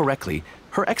recall correctly,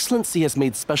 Her Excellency has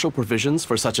made special provisions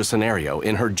for such a scenario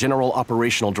in her general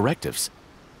operational directives.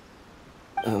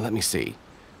 Let me see.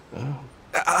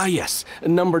 Yes,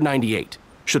 number 98.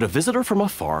 Should a visitor from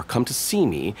afar come to see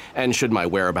me, and should my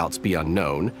whereabouts be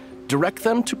unknown, direct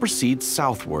them to proceed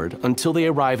southward until they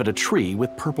arrive at a tree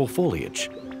with purple foliage.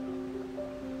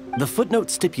 The footnote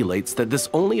stipulates that this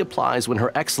only applies when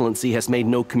Her Excellency has made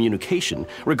no communication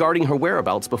regarding her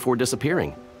whereabouts before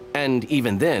disappearing, and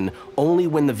even then, only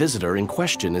when the visitor in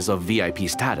question is of VIP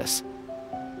status.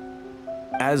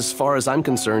 As far as I'm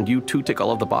concerned, you two tick all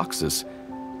of the boxes.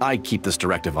 I keep this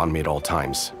directive on me at all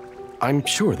times. I'm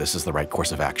sure this is the right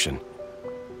course of action.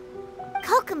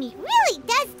 Kokomi really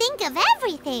does think of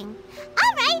everything.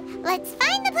 All right, let's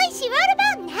find the place she wrote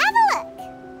about and have a look.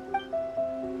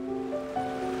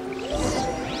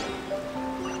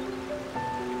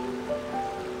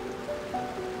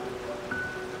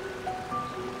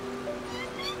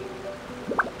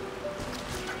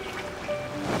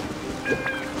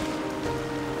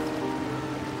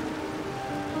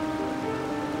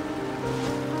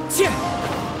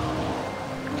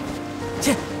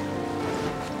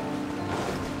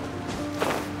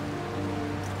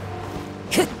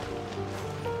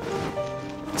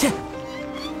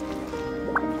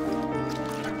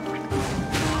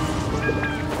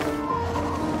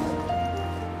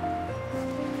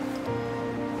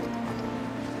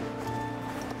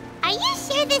 Are you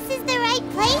sure this is the right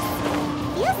place?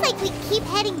 Feels like we keep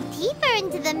heading deeper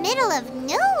into the middle of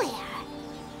nowhere.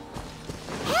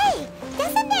 Hey,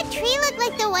 doesn't that tree look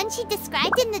like the one she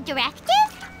described in the directive?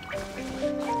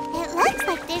 It looks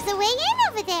like there's a way in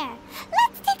over there.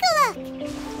 Let's take a look.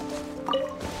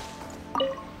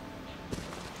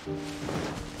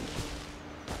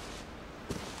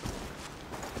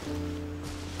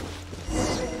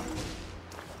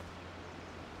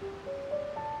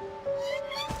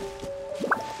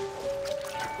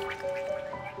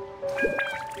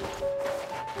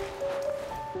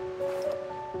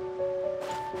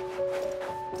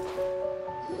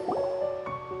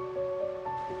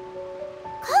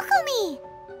 Kokomi!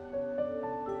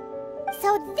 So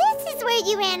this is where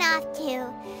you ran off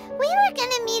to. We were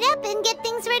gonna meet up and get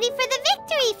things ready for the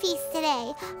victory feast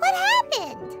today. What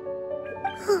happened?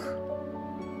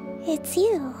 It's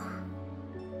you.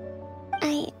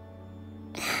 I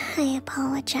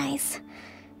apologize.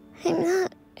 I'm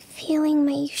not feeling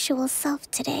my usual self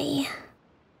today.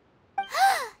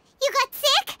 You got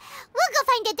sick? We'll go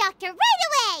find a doctor right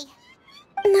away!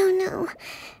 No.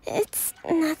 It's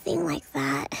nothing like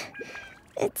that.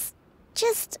 It's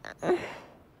just...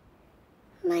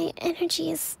 my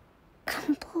energy is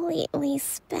completely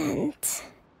spent.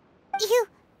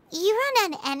 You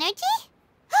run on energy?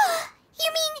 You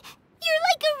mean you're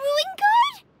like a ruin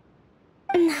guard?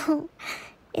 No,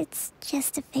 it's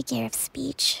just a figure of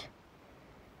speech.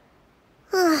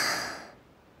 I'm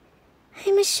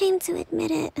ashamed to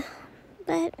admit it,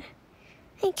 but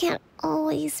I can't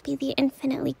always be the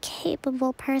infinitely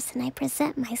capable person I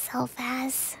present myself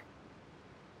as.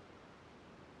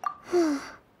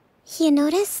 You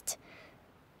noticed?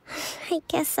 I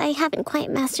guess I haven't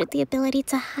quite mastered the ability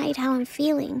to hide how I'm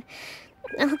feeling.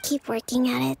 I'll keep working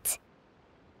at it.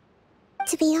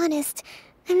 To be honest,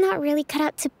 I'm not really cut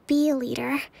out to be a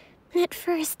leader. At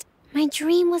first, my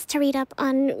dream was to read up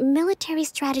on military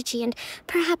strategy and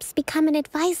perhaps become an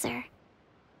advisor.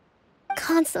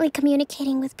 Constantly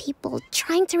communicating with people,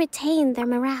 trying to retain their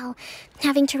morale,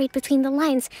 having to read between the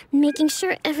lines, making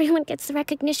sure everyone gets the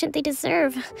recognition they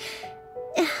deserve.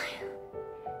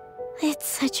 It's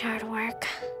such hard work.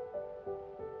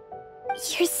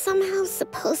 You're somehow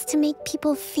supposed to make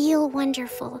people feel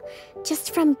wonderful,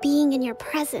 just from being in your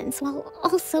presence, while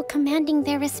also commanding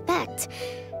their respect.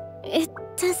 It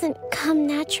doesn't come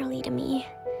naturally to me.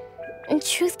 And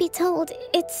truth be told,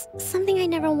 it's something I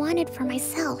never wanted for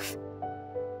myself.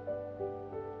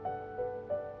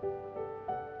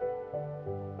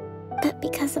 But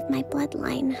because of my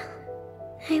bloodline,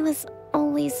 I was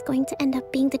always going to end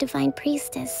up being the Divine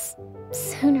Priestess,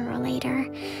 sooner or later.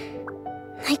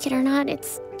 Like it or not,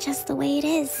 it's just the way it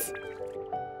is.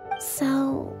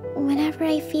 So, whenever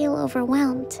I feel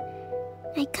overwhelmed,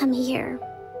 I come here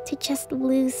to just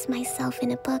lose myself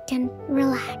in a book and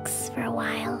relax for a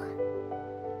while.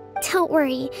 Don't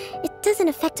worry, it doesn't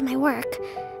affect my work.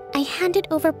 I handed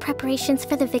over preparations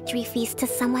for the victory feast to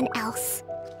someone else.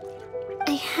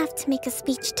 I have to make a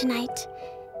speech tonight,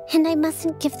 and I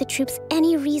mustn't give the troops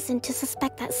any reason to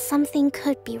suspect that something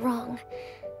could be wrong.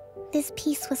 This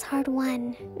peace was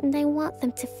hard-won, and I want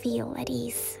them to feel at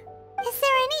ease. Is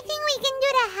there anything we can do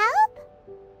to help?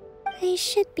 I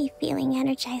should be feeling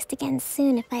energized again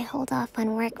soon if I hold off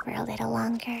on work for a little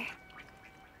longer.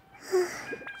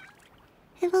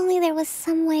 If only there was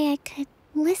some way I could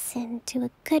listen to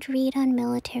a good read on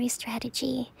military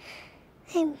strategy.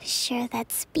 I'm sure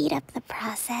that'd speed up the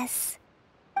process.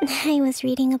 I was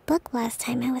reading a book last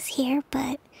time I was here,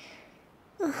 but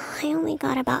I only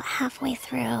got about halfway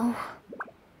through.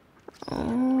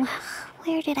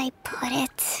 Where did I put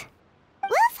it?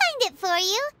 We'll find it for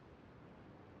you.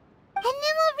 And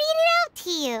then we'll read it out to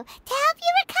you to help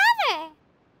you recover.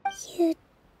 You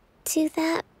do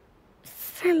that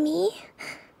for me?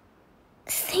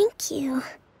 Thank you.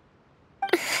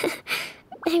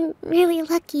 I'm really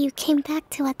lucky you came back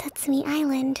to Watatsumi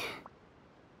Island.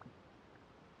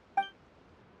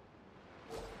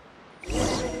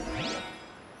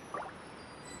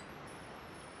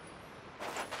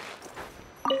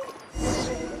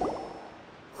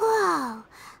 Whoa,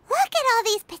 look at all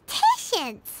these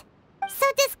petitions. So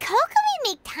does Kokomi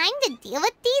make time to deal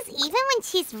with these even when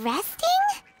she's resting?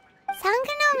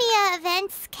 Sangonomiya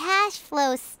Events Cash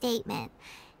Flow Statement.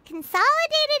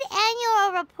 Consolidated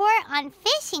Annual Report on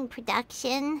Fishing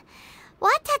Production.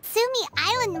 Watatsumi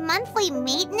Island Monthly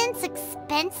Maintenance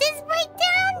Expenses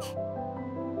Breakdown?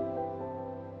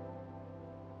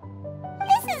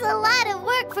 This is a lot of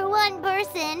work for one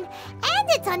person, and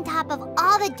it's on top of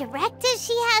all the directives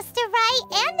she has to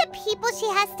write and the people she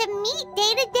has to meet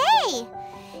day to day.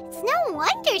 It's no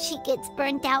wonder she gets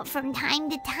burnt out from time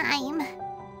to time.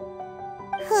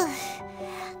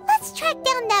 Let's track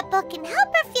down that book and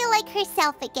help her feel like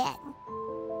herself again.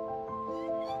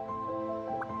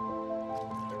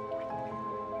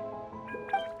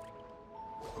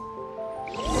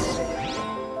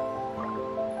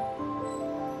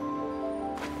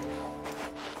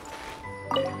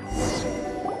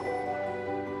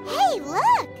 Hey,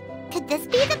 look! Could this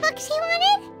be the book she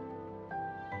wanted?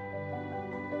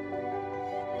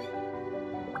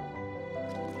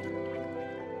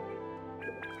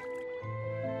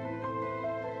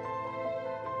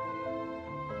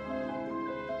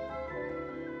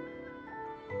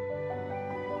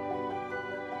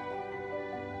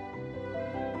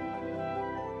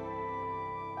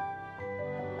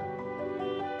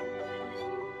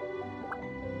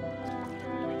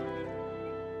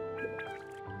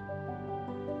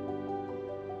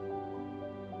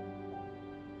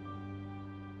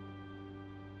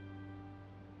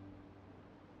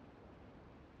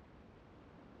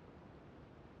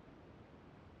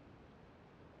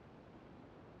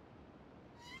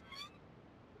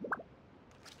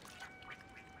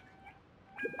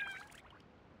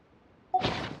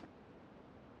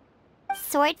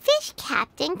 Swordfish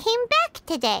Captain came back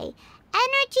today.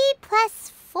 Energy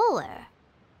 +4.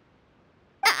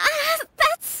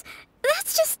 That's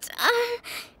just,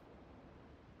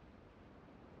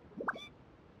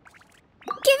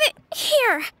 Give it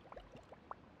here!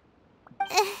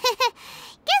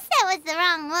 Guess that was the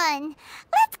wrong one.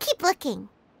 Let's keep looking.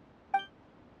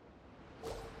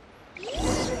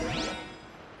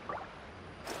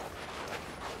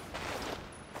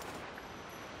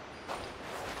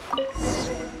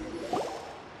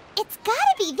 It's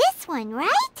gotta be this one,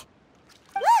 right?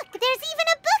 Look, there's even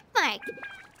a bookmark.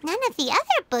 None of the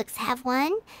other books have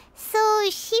one, so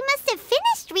she must have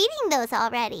finished reading those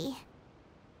already.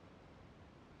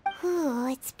 Ooh,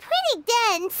 it's pretty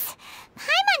dense.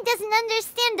 Paimon doesn't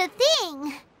understand a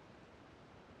thing.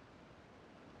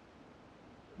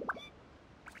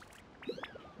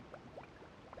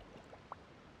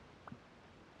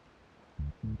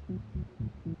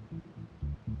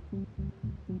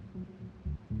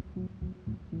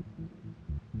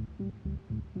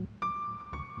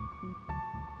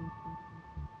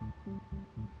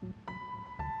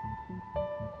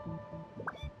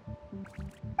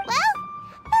 Well,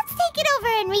 let's take it over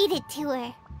and read it to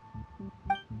her.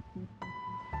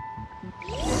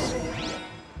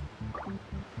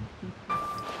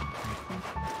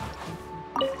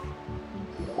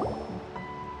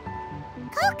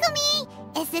 Kokomi,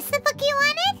 is this the book you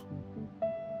wanted?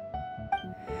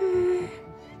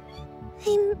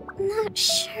 Not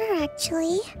sure,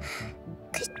 actually.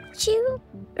 Could you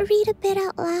read a bit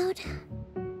out loud?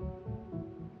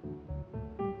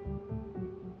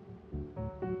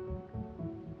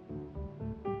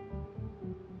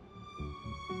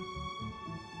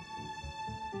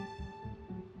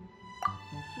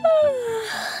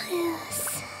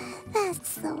 Yes,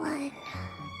 that's the one.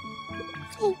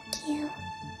 Thank you.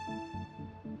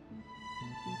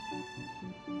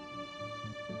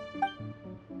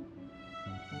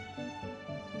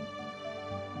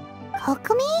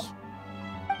 Kokomi?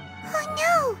 Oh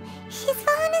no! She's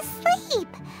fallen asleep!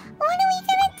 What are we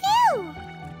gonna do?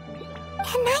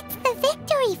 Tonight's the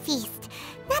victory feast!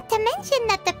 Not to mention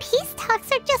that the peace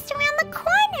talks are just around the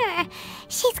corner!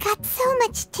 She's got so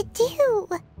much to do!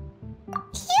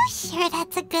 You sure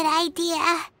that's a good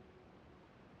idea?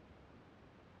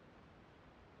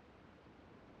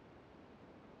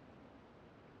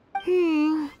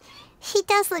 She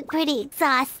does look pretty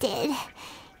exhausted.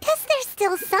 Guess there's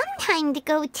still some time to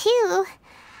go, too.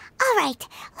 Alright,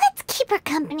 let's keep her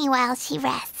company while she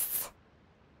rests.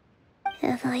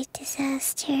 Avoid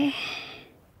disaster.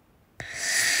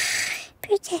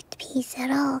 Protect peace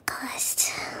at all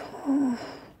costs.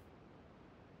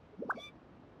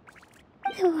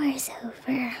 The war's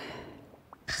over.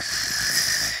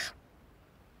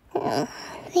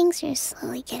 Things are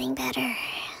slowly getting better.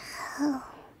 Oh.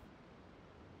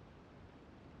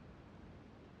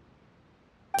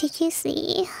 Did you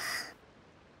see?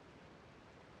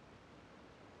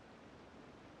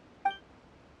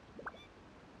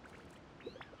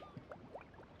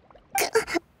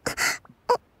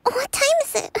 What time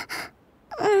is it?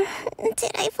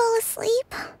 Did I fall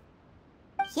asleep?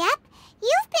 Yep,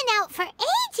 you've been out for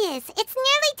ages. It's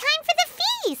nearly time for the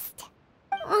feast.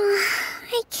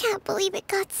 I can't believe it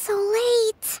got so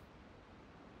late.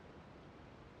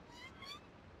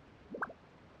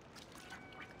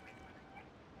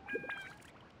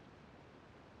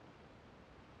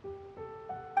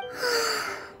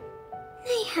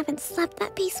 I haven't slept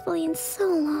that peacefully in so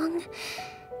long.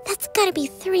 That's gotta be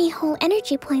 3 whole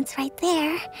energy points right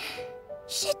there.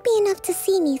 Should be enough to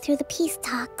see me through the peace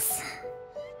talks.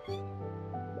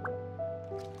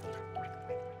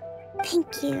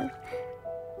 Thank you.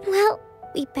 Well,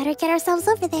 we better get ourselves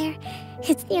over there.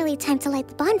 It's nearly time to light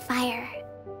the bonfire.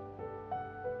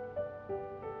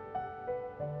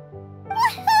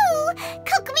 Woohoo!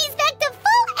 Kokomi's back to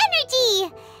full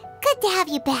energy! Good to have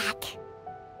you back.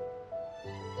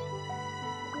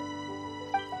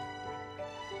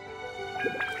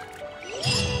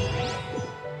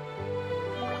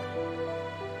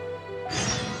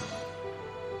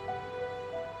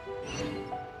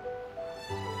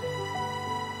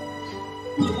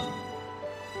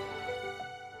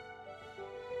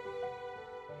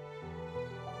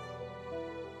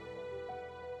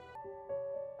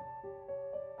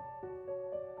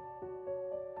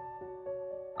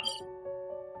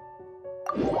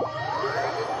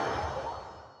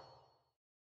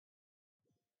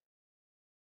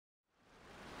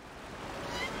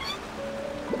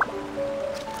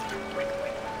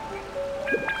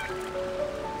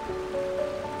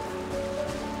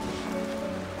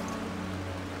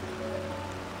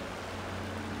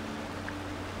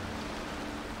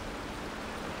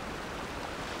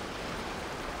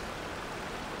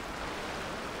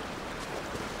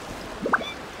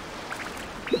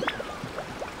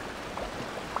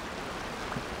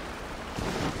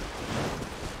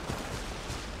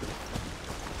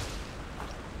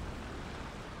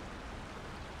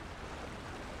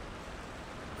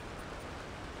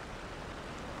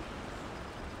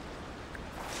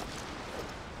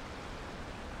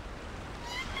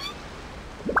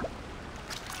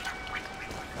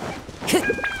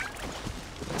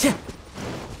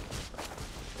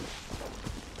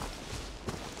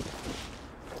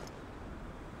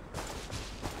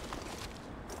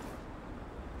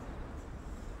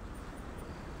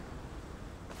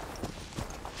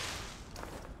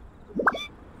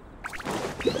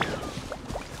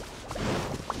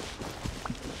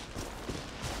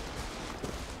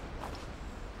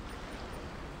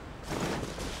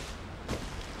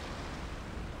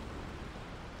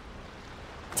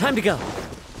 Time to go.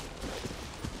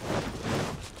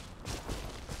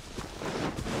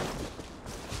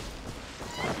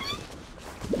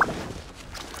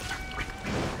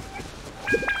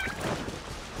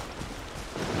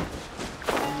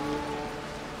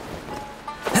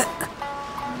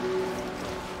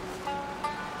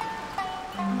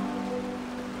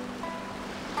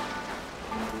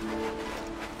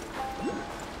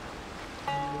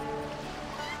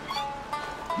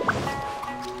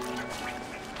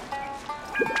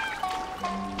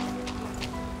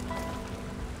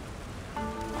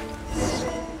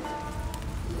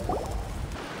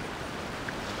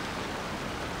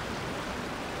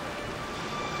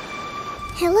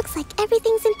 It looks like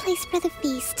everything's in place for the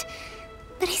feast.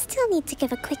 But I still need to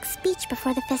give a quick speech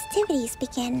before the festivities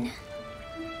begin.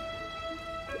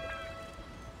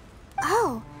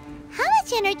 Oh, how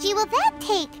much energy will that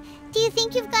take? Do you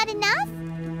think you've got enough?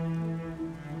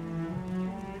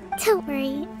 Don't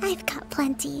worry, I've got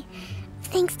plenty.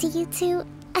 Thanks to you two,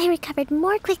 I recovered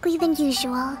more quickly than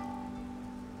usual.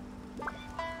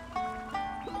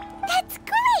 That's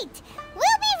great!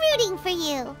 We'll be rooting for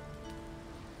you!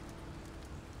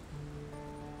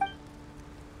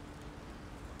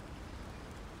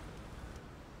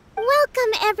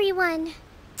 Welcome, everyone!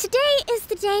 Today is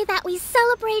the day that we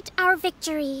celebrate our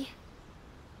victory.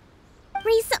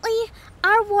 Recently,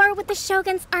 our war with the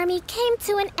Shogun's army came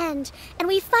to an end, and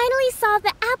we finally saw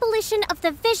the abolition of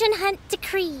the Vision Hunt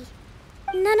Decree.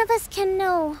 None of us can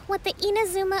know what the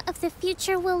Inazuma of the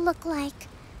future will look like.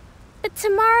 But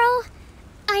tomorrow,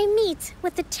 I meet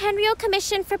with the Tenryou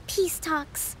Commission for peace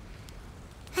talks.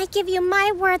 I give you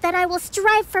my word that I will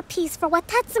strive for peace for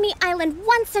Watatsumi Island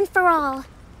once and for all.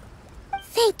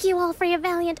 Thank you all for your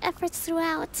valiant efforts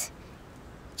throughout.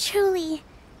 Truly,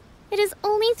 it is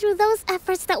only through those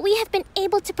efforts that we have been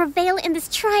able to prevail in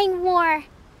this trying war.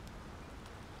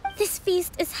 This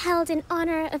feast is held in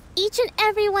honor of each and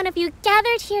every one of you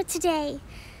gathered here today.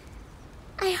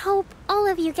 I hope all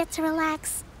of you get to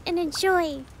relax and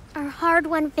enjoy our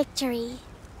hard-won victory.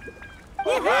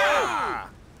 Yeehaw!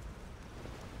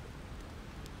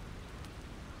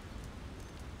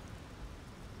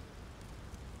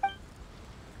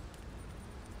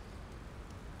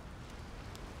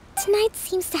 Tonight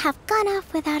seems to have gone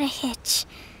off without a hitch.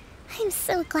 I'm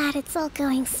so glad it's all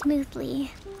going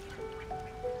smoothly.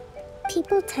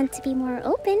 People tend to be more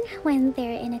open when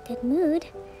they're in a good mood.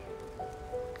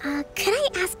 Could I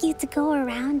ask you to go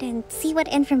around and see what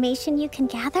information you can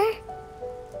gather?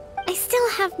 I still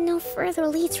have no further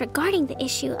leads regarding the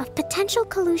issue of potential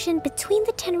collusion between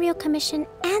the Tenryou Commission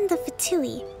and the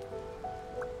Fatui.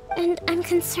 And I'm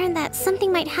concerned that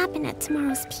something might happen at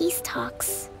tomorrow's peace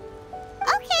talks.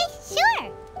 Okay,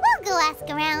 sure. We'll go ask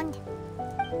around.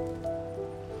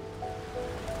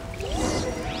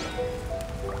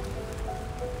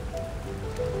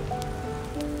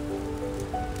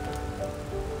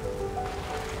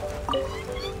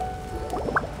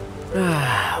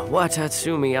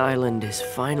 Watatsumi Island is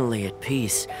finally at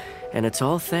peace, and it's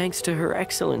all thanks to Her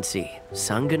Excellency,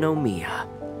 Sangonomiya.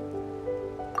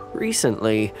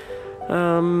 Recently,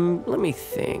 let me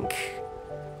think.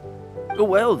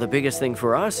 Well, the biggest thing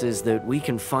for us is that we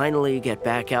can finally get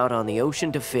back out on the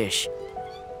ocean to fish.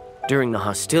 During the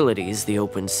hostilities, the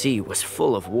open sea was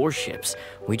full of warships.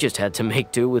 We just had to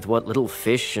make do with what little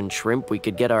fish and shrimp we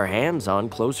could get our hands on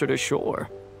closer to shore.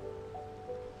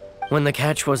 When the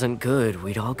catch wasn't good,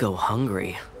 we'd all go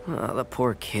hungry. The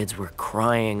poor kids were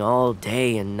crying all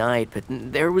day and night, but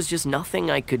there was just nothing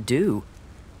I could do.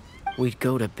 We'd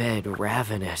go to bed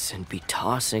ravenous and be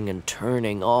tossing and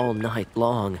turning all night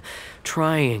long,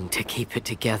 trying to keep it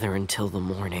together until the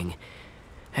morning.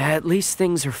 At least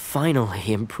things are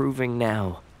finally improving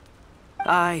now.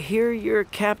 I hear you're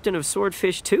captain of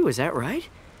Swordfish too, is that right?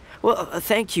 Well,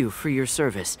 thank you for your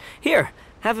service. Here,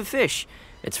 have a fish.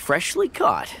 It's freshly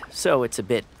caught, so it's a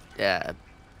bit,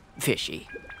 fishy.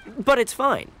 But it's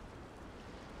fine.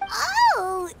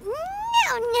 Oh,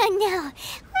 no.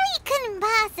 We couldn't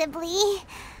possibly.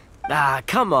 Ah,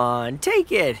 come on,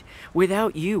 take it.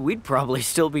 Without you, we'd probably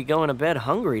still be going to bed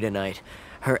hungry tonight.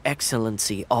 Her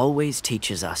Excellency always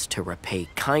teaches us to repay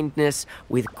kindness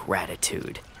with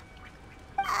gratitude.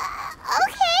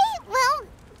 Okay, well,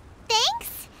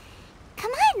 thanks.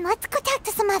 Come on, let's go talk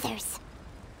to some others.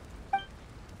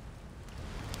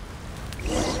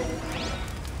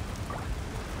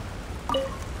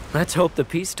 Let's hope the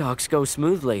peace talks go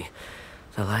smoothly.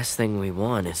 The last thing we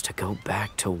want is to go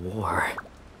back to war.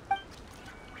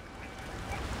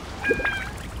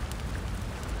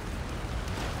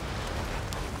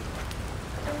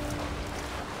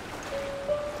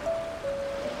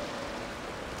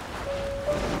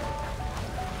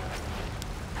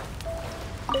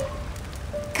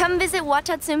 Come visit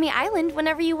Watatsumi Island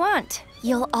whenever you want.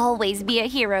 You'll always be a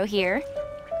hero here.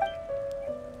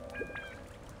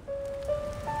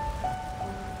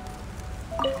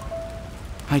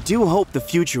 I do hope the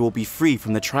future will be free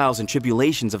from the trials and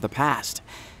tribulations of the past.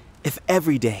 If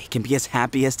every day can be as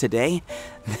happy as today,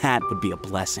 that would be a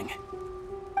blessing.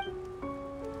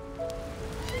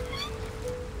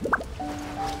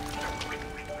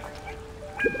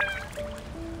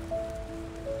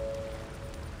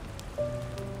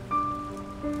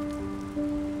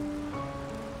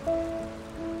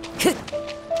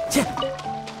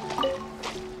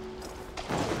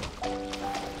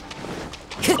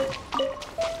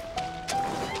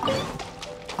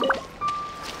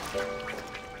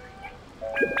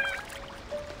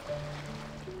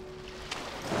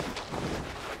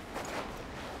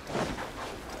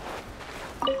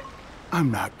 I'm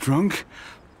not drunk.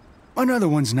 Another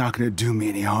one's not gonna do me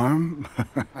any harm.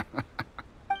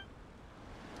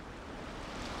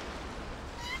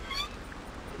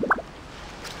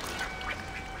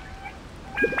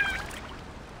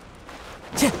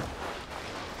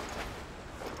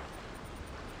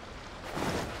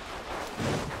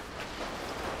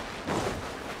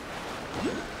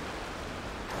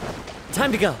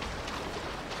 Time to go.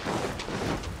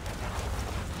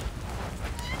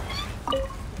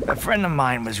 A friend of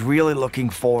mine was really looking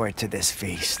forward to this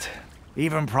feast.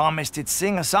 Even promised he'd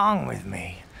sing a song with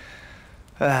me.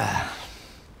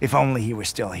 If only he were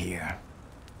still here.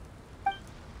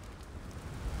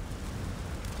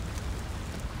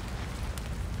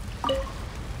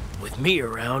 With me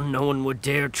around, no one would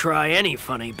dare try any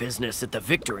funny business at the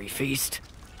victory feast.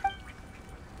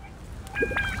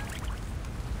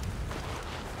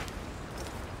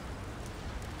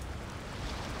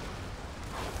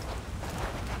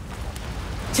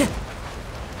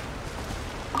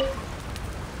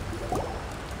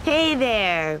 Hey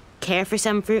there! Care for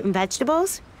some fruit and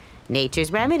vegetables?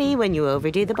 Nature's remedy when you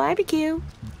overdo the barbecue.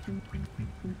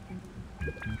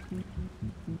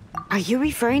 Are you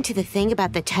referring to the thing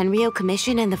about the Tenryou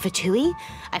Commission and the Fatui?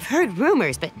 I've heard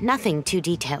rumors, but nothing too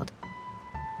detailed.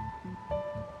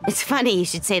 It's funny you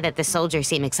should say that the soldiers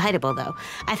seem excitable, though.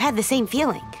 I've had the same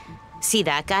feeling. See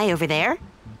that guy over there?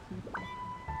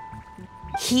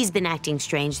 He's been acting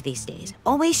strange these days,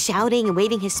 always shouting and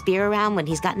waving his spear around when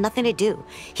he's got nothing to do.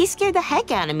 He scared the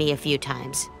heck out of me a few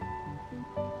times.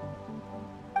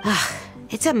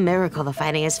 It's a miracle the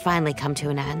fighting has finally come to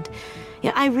an end.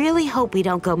 I really hope we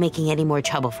don't go making any more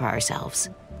trouble for ourselves.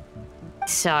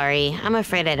 Sorry, I'm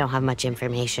afraid I don't have much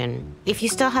information. If you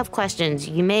still have questions,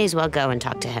 you may as well go and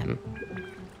talk to him.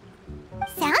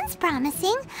 Sounds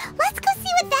promising. Let's go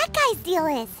see what that guy's deal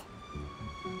is.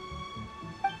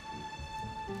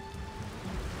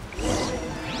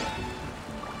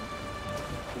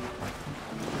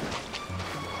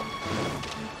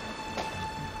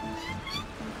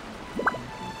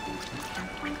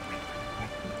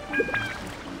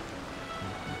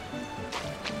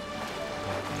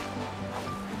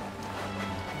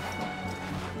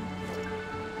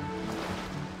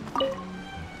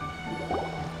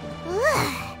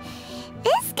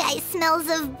 This guy smells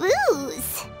of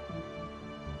booze.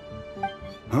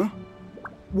 Huh?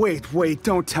 Wait,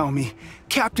 don't tell me.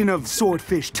 Captain of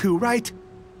Swordfish 2, right?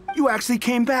 You actually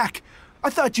came back. I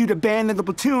thought you'd abandoned the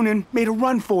platoon and made a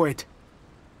run for it.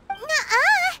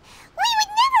 Nuh-uh. We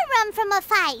would never run from a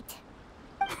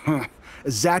fight.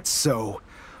 Is that so?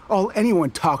 All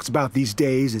anyone talks about these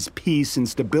days is peace and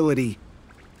stability.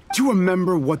 Do you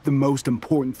remember what the most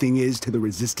important thing is to the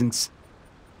Resistance?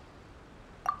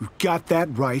 You got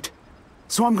that right.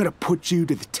 So I'm gonna put you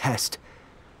to the test.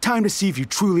 Time to see if you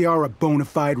truly are a bona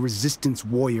fide Resistance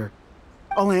warrior.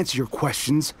 I'll answer your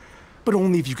questions, but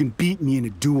only if you can beat me in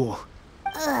a duel.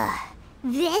 Ugh,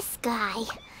 this guy.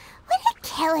 Would it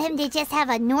kill him to just have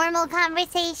a normal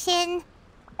conversation?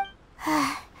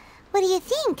 What do you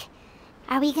think?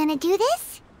 Are we gonna do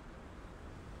this?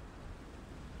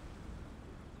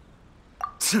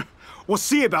 We'll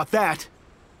see about that.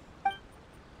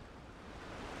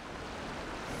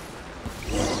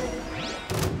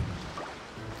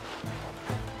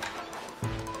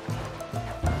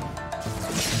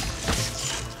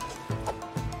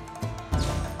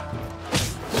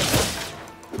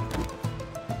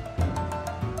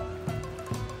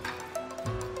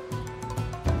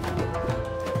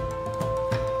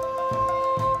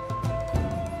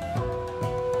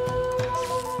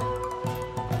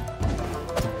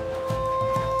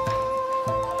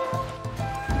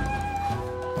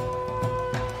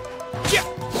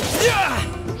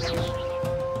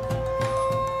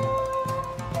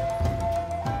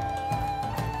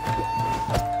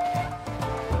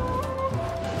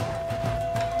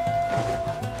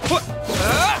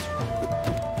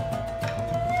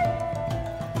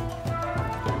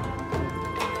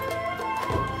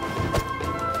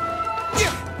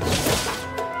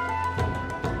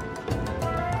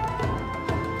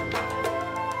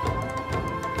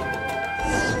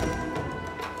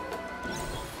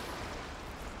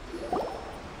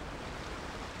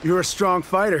 You're a strong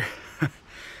fighter.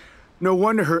 No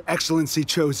wonder Her Excellency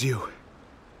chose you.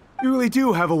 You really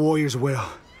do have a warrior's will.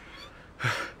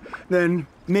 Then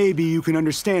maybe you can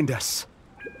understand us.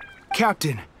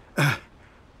 Captain,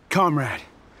 comrade,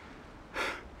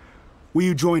 will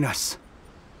you join us?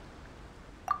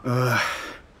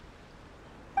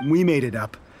 We made it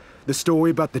up. The story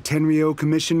about the Tenryou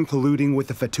Commission colluding with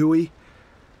the Fatui,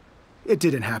 it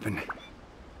didn't happen.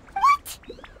 What?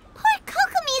 Poor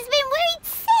Kokomi's been worried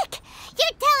sick.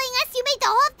 You're telling us you made the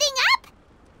whole thing up?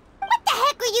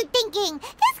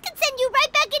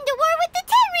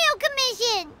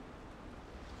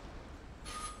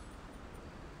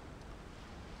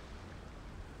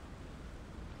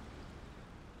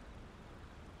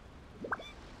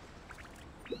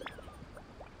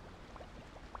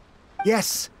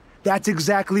 Yes, that's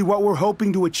exactly what we're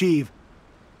hoping to achieve.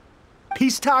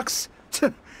 Peace talks?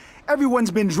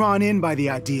 Everyone's been drawn in by the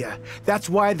idea. That's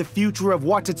why the future of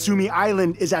Watatsumi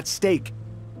Island is at stake.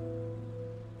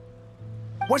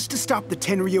 What's to stop the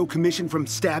Tenryou Commission from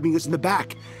stabbing us in the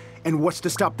back? And what's to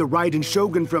stop the Raiden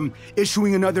Shogun from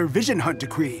issuing another Vision Hunt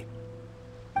decree?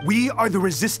 We are the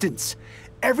Resistance.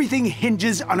 Everything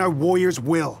hinges on our warriors'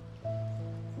 will.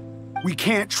 We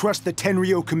can't trust the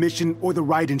Tenryou Commission or the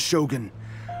Raiden Shogun,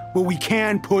 but we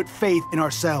can put faith in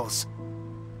ourselves.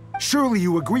 Surely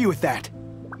you agree with that?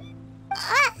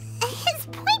 His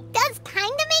point does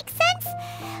kinda make sense,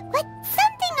 but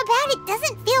something about it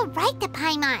doesn't feel right to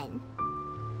Paimon.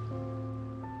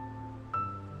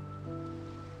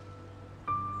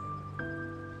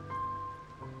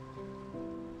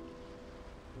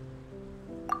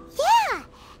 Yeah,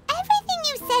 everything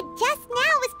you said just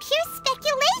now was pure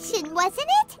speculation,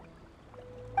 wasn't it?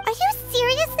 Are you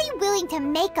seriously willing to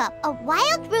make up a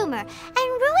wild rumor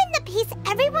and ruin the peace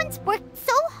everyone's worked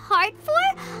so hard for,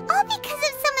 all because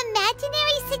of some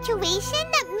imaginary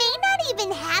situation that may not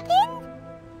even happen?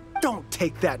 Don't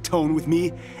take that tone with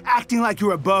me, acting like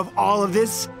you're above all of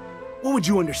this. What would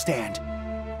you understand?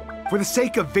 For the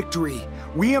sake of victory,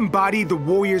 we embodied the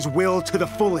warrior's will to the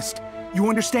fullest. You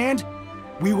understand?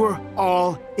 We were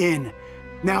all in.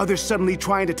 Now they're suddenly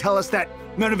trying to tell us that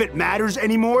none of it matters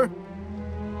anymore?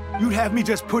 You'd have me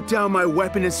just put down my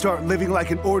weapon and start living like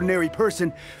an ordinary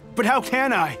person, but how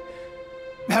can I?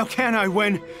 How can I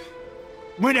when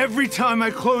every time I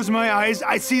close my eyes,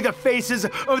 I see the faces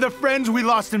of the friends we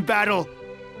lost in battle?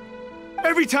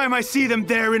 Every time I see them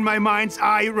there in my mind's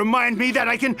eye, it reminds me that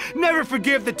I can never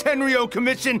forgive the Tenryou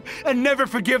Commission and never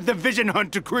forgive the Vision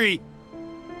Hunt decree.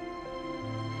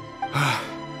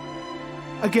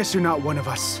 I guess you're not one of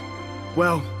us.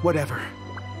 Well, whatever.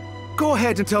 Go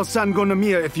ahead and tell Sango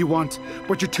Nomiya if you want,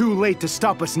 but you're too late to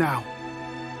stop us now.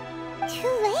 Too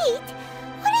late?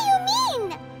 What do you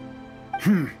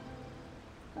mean?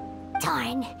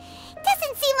 Darn.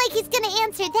 Doesn't seem like he's gonna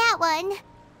answer that one.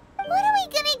 What are we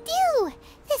gonna do?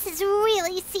 This is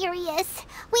really serious.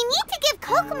 We need to give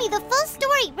Kokomi the full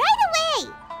story right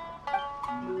away!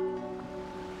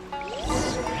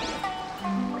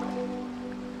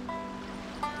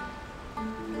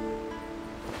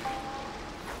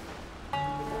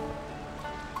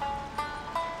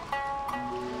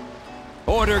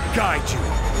 Order guide you.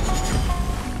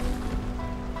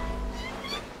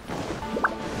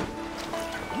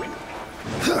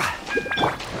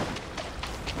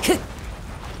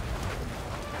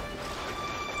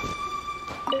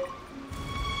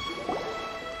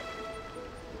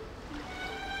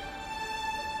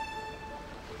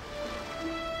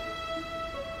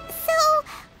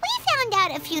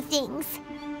 A few things.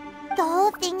 The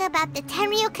whole thing about the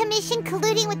Tenryou Commission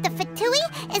colluding with the Fatui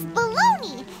is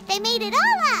baloney. They made it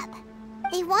all up.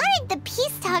 They wanted the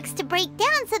peace talks to break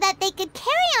down so that they could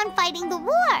carry on fighting the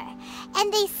war.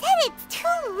 And they said it's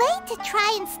too late to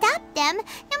try and stop them,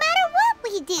 no matter what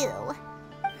we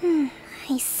do.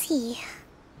 I see.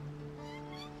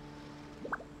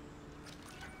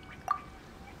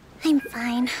 I'm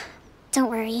fine. Don't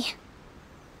worry.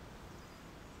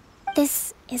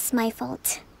 This is my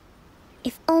fault.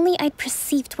 If only I'd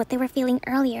perceived what they were feeling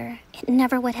earlier, it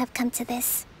never would have come to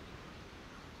this.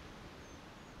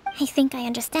 I think I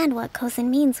understand what Kozin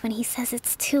means when he says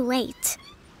it's too late.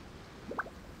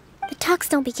 The talks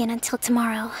don't begin until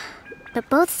tomorrow, but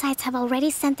both sides have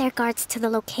already sent their guards to the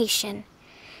location.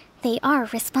 They are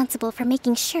responsible for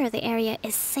making sure the area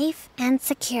is safe and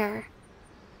secure.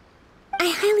 I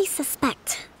highly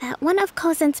suspect that one of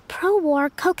Kozin's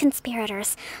pro-war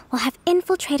co-conspirators will have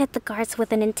infiltrated the guards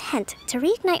with an intent to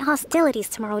reignite hostilities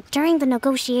tomorrow during the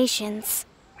negotiations.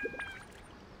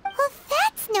 Well,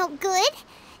 that's no good.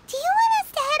 Do you want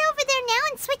us to head over there now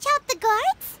and switch out the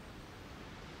guards?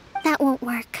 That won't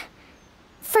work.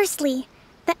 Firstly,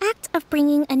 the act of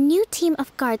bringing a new team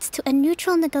of guards to a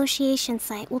neutral negotiation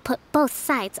site will put both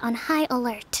sides on high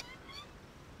alert.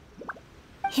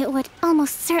 It would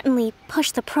almost certainly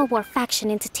push the pro-war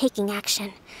faction into taking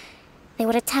action. They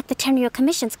would attack the Tenryou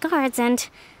Commission's guards, and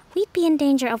we'd be in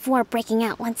danger of war breaking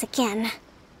out once again.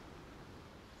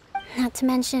 Not to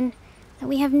mention that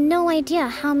we have no idea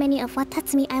how many of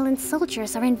Watatsumi Island's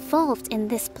soldiers are involved in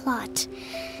this plot.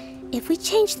 If we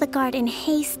change the guard in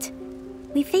haste,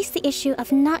 we face the issue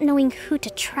of not knowing who to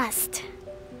trust.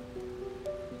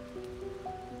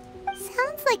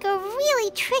 Sounds like a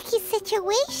really tricky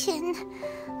situation.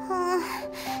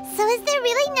 So is there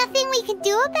really nothing we can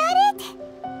do about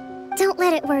it? Don't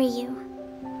let it worry you.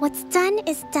 What's done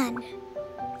is done.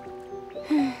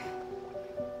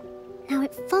 Now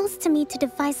it falls to me to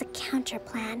devise a counter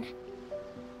plan.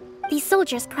 These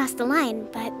soldiers crossed the line,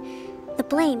 but the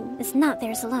blame is not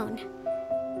theirs alone.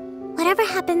 Whatever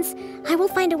happens, I will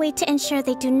find a way to ensure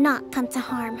they do not come to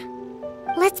harm.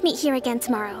 Let's meet here again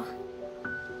tomorrow.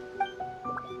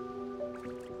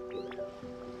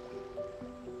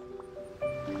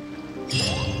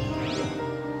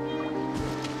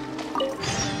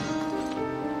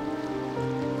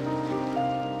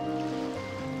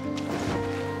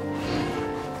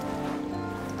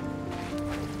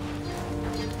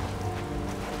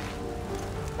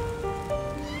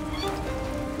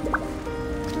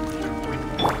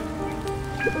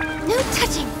 No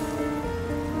touching!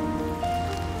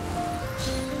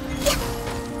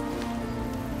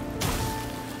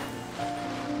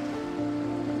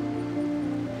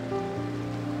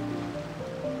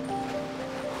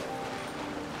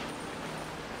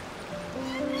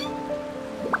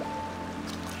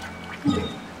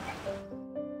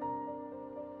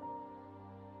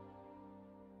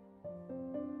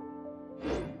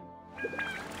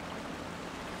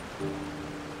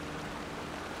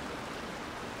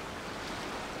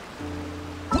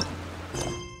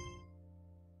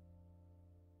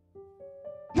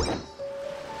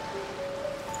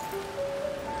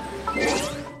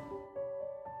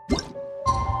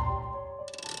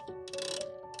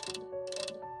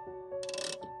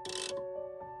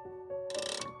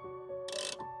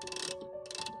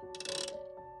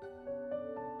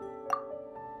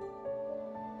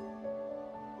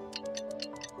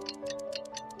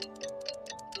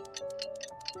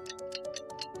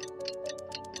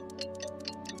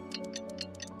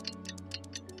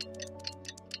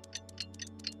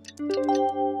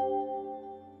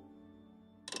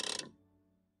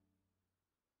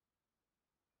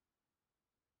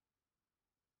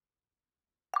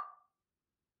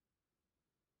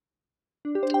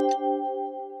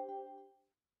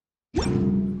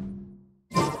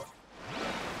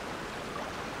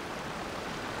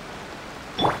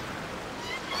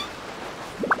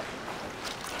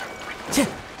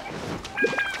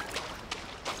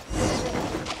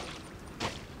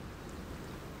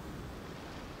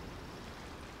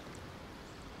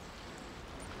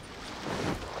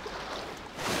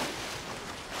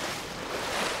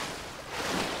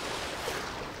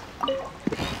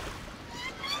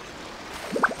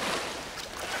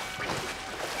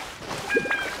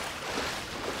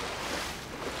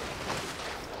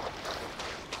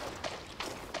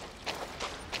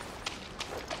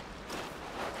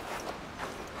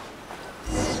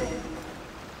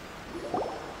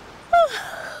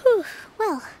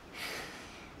 Well,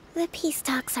 the peace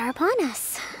talks are upon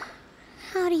us.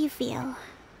 How do you feel?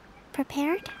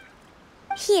 Prepared?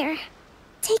 Here,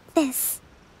 take this.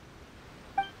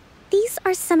 These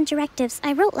are some directives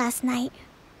I wrote last night.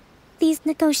 These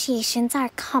negotiations are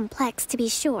complex, to be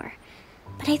sure,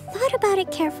 but I thought about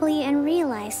it carefully and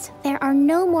realized there are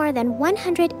no more than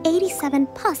 187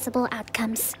 possible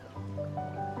outcomes.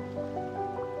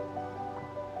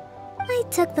 I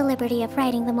took the liberty of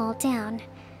writing them all down.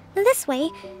 This way,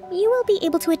 you will be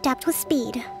able to adapt with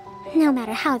speed, no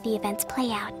matter how the events play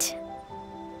out.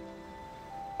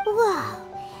 Whoa,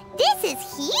 this is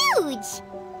huge!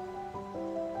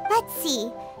 Let's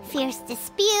see. Fierce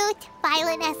dispute,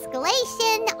 violent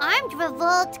escalation, armed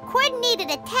revolt,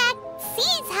 coordinated attack,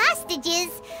 seize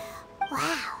hostages.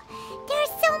 Wow, there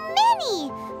are so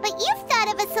many! But you've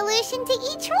thought of a solution to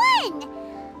each one!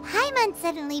 Paimon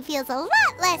suddenly feels a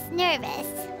lot less nervous.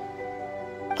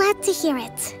 Glad to hear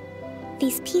it.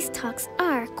 These peace talks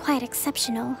are quite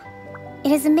exceptional.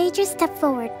 It is a major step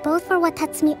forward both for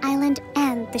Watatsumi Island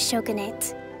and the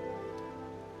Shogunate.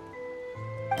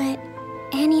 But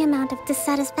any amount of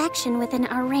dissatisfaction within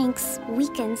our ranks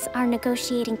weakens our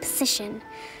negotiating position.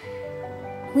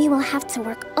 We will have to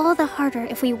work all the harder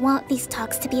if we want these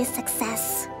talks to be a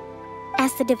success.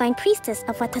 As the Divine Priestess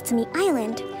of Watatsumi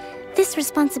Island, this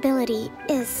responsibility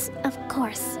is, of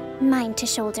course, mine to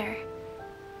shoulder.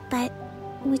 But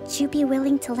would you be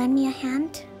willing to lend me a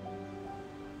hand?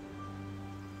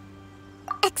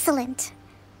 Excellent.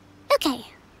 Okay,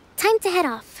 time to head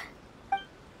off.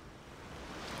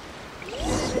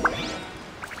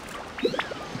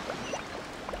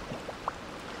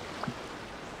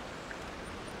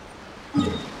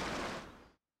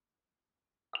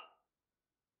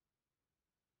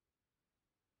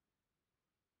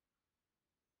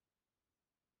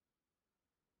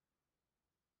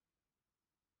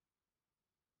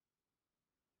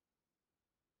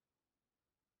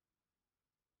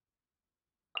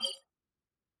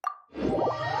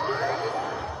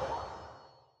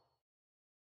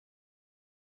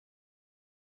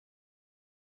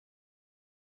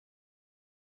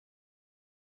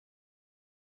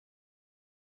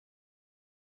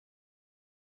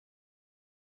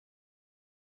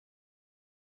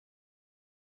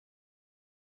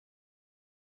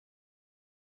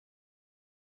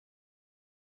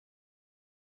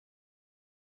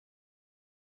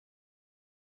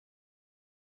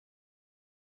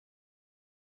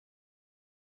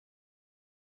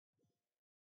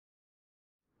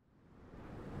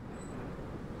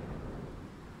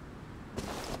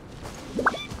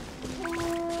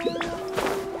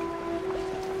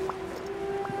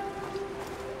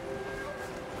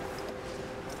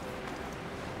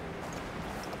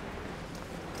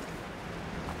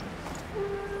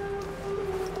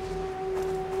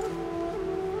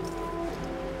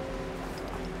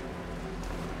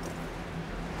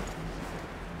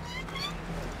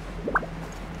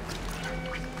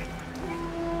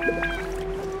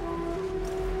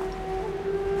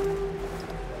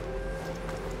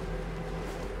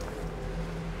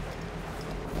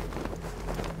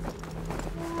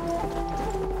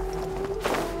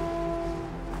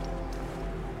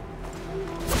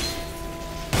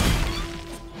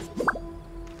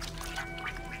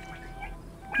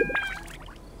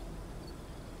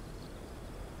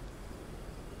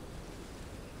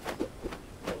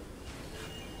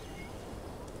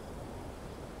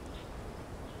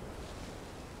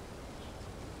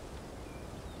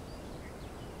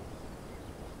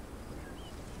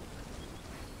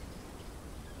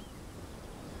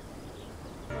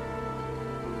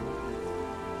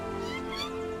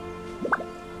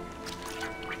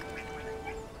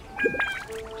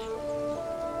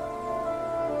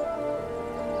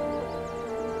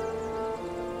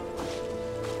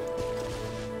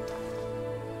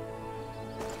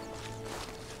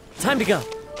 Time to go.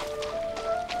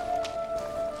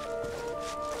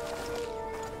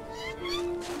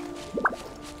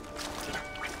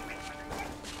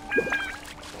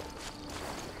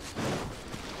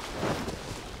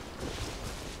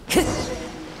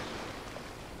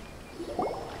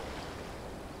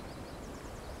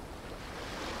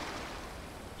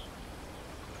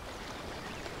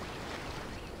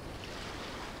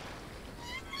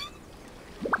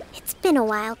 It's been a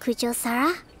while,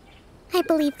 Kujo-Sara. I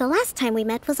believe the last time we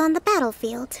met was on the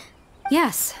battlefield.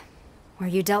 Yes, where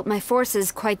you dealt my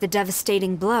forces quite the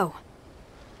devastating blow.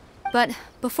 But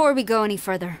before we go any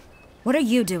further, what are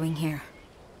you doing here?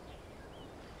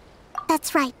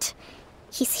 That's right.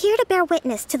 He's here to bear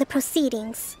witness to the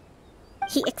proceedings.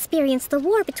 He experienced the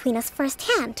war between us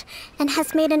firsthand, and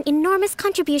has made an enormous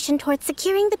contribution towards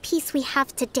securing the peace we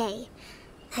have today.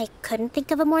 I couldn't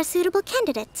think of a more suitable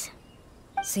candidate.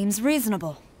 Seems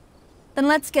reasonable. Then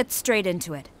let's get straight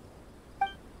into it.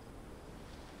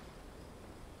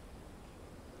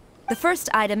 The first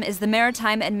item is the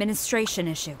Maritime Administration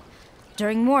issue.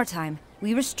 During wartime,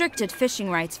 we restricted fishing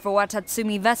rights for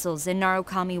Watatsumi vessels in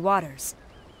Narukami waters.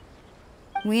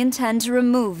 We intend to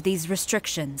remove these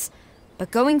restrictions,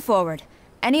 but going forward,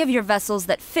 any of your vessels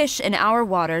that fish in our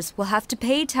waters will have to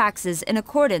pay taxes in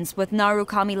accordance with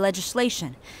Narukami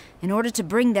legislation in order to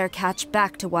bring their catch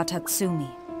back to Watatsumi.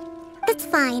 That's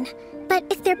fine, but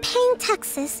if they're paying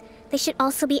taxes, they should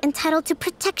also be entitled to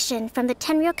protection from the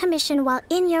Tenryou Commission while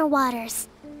in your waters.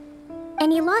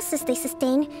 Any losses they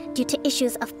sustain due to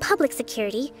issues of public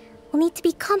security will need to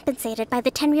be compensated by the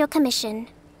Tenryou Commission.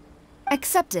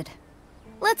 Accepted.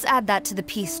 Let's add that to the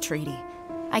peace treaty.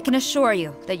 I can assure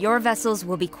you that your vessels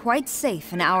will be quite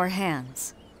safe in our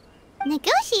hands.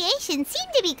 Negotiations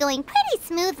seem to be going pretty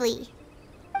smoothly.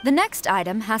 The next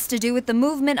item has to do with the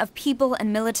movement of people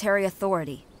and military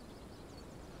authority.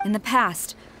 In the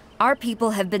past, our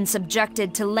people have been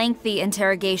subjected to lengthy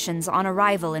interrogations on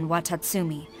arrival in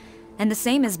Watatsumi, and the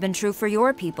same has been true for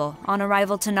your people on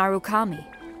arrival to Narukami.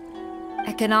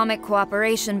 Economic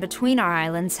cooperation between our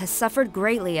islands has suffered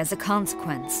greatly as a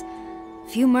consequence.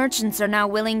 Few merchants are now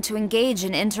willing to engage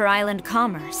in inter-island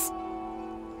commerce.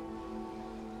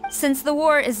 Since the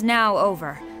war is now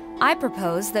over, I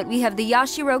propose that we have the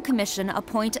Yashiro Commission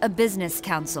appoint a business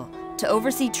council to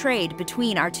oversee trade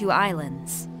between our two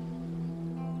islands.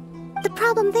 The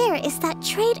problem there is that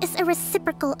trade is a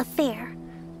reciprocal affair.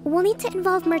 We'll need to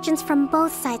involve merchants from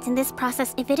both sides in this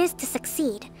process if it is to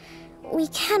succeed. We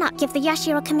cannot give the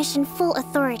Yashiro Commission full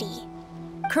authority.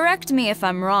 Correct me if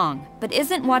I'm wrong, but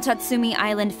isn't Watatsumi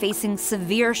Island facing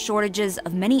severe shortages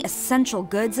of many essential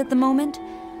goods at the moment?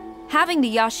 Having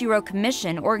the Yashiro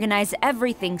Commission organize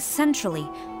everything centrally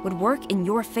would work in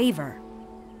your favor.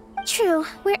 True,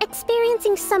 we're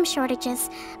experiencing some shortages,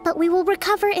 but we will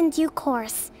recover in due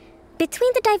course.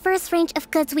 Between the diverse range of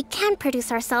goods we can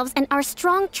produce ourselves and our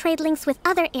strong trade links with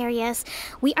other areas,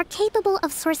 we are capable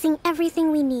of sourcing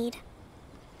everything we need.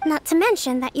 Not to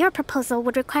mention that your proposal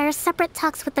would require separate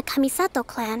talks with the Kamisato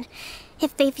clan.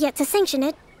 If they've yet to sanction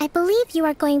it, I believe you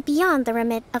are going beyond the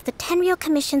remit of the Tenryou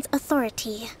Commission's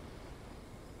authority.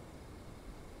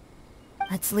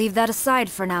 Let's leave that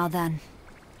aside for now, then.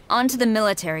 On to the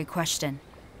military question.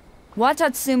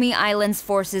 Watatsumi Island's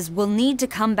forces will need to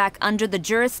come back under the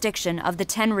jurisdiction of the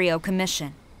Tenryou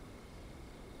Commission.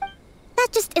 That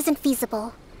just isn't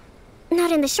feasible.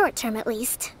 Not in the short term, at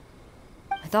least.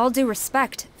 With all due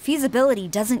respect, feasibility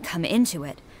doesn't come into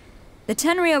it. The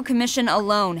Tenryou Commission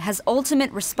alone has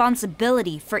ultimate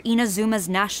responsibility for Inazuma's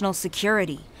national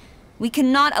security. We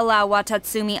cannot allow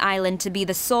Watatsumi Island to be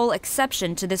the sole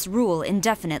exception to this rule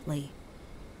indefinitely.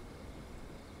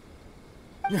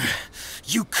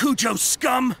 You Kujo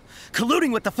scum!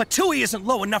 Colluding with the Fatui isn't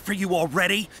low enough for you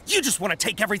already. You just want to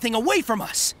take everything away from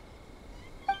us.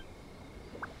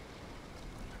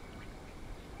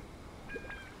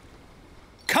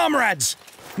 Comrades!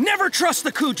 Never trust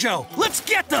the Kujo! Let's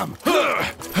get them!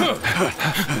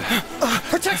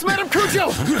 Protect Madame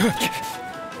Kujo!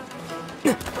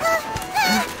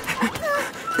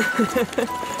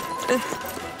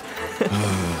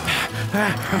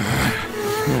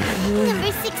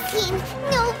 Number 16.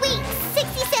 No, wait.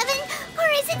 67? Or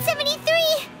is it 73?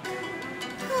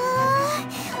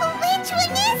 Which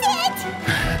one is it?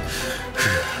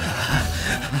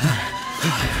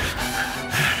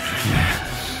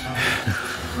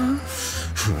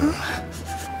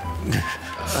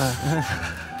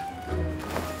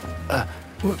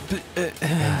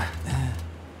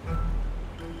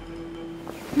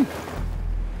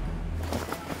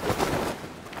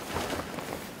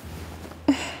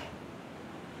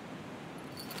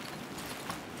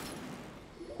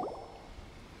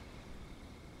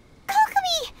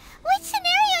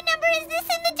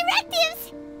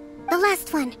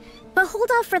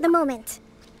 for the moment.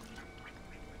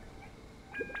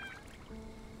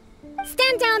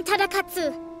 Stand down,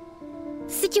 Tadakatsu.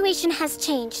 The situation has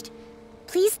changed.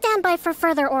 Please stand by for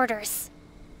further orders.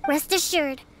 Rest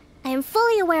assured, I am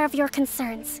fully aware of your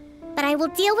concerns, but I will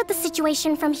deal with the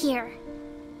situation from here.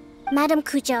 Madam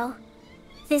Kujo,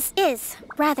 this is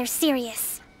rather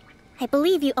serious. I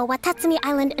believe you owe Watatsumi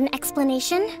Island an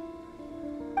explanation.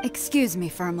 Excuse me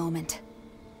for a moment.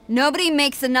 Nobody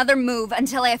makes another move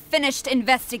until I have finished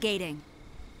investigating.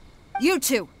 You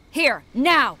two, here,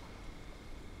 now!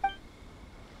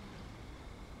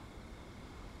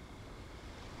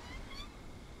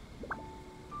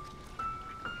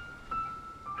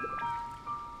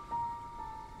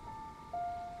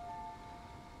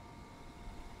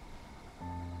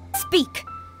 Speak!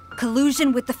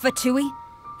 Collusion with the Fatui?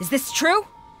 Is this true?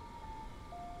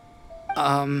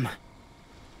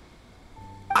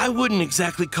 I wouldn't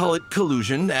exactly call it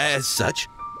collusion as such.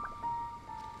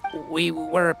 We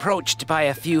were approached by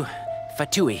a few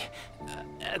Fatui.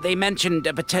 They mentioned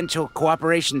a potential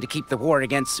cooperation to keep the war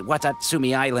against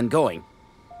Watatsumi Island going.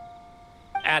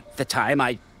 At the time,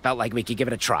 I felt like we could give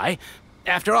it a try.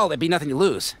 After all, there'd be nothing to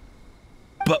lose.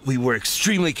 But we were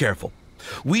extremely careful.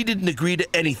 We didn't agree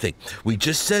to anything. We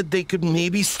just said they could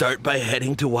maybe start by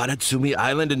heading to Watatsumi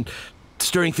Island and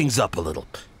stirring things up a little.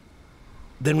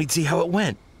 Then we'd see how it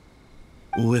went.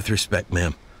 With respect,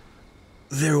 ma'am,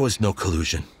 there was no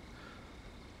collusion.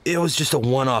 It was just a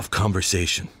one-off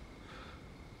conversation.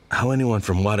 How anyone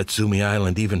from Watatsumi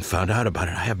Island even found out about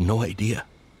it, I have no idea.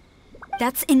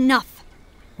 That's enough.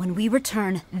 When we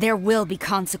return, there will be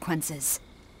consequences.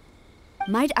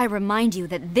 Might I remind you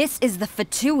that this is the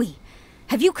Fatui?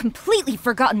 Have you completely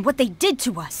forgotten what they did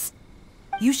to us?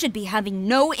 You should be having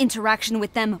no interaction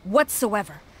with them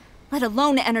whatsoever, let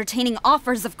alone entertaining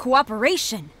offers of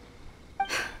cooperation.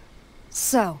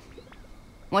 So,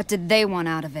 what did they want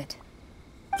out of it?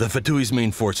 The Fatui's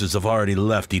main forces have already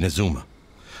left Inazuma.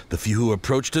 The few who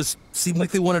approached us seemed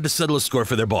like they wanted to settle a score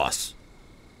for their boss.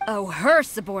 Oh, her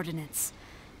subordinates.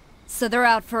 So they're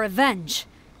out for revenge.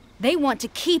 They want to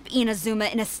keep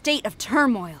Inazuma in a state of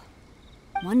turmoil.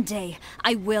 One day,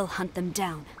 I will hunt them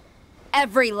down.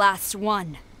 Every last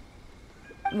one.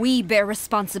 We bear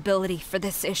responsibility for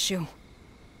this issue.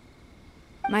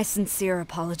 My sincere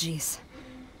apologies.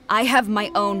 I have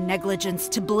my own negligence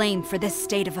to blame for this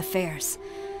state of affairs.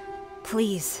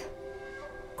 Please,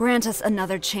 grant us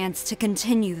another chance to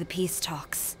continue the peace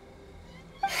talks.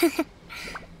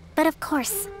 But of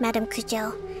course, Madam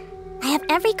Kujo. I have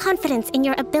every confidence in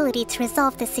your ability to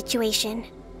resolve this situation.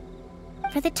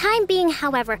 For the time being,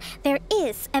 however, there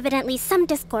is evidently some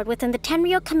discord within the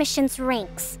Tenryou Commission's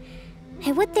ranks.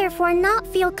 I would therefore not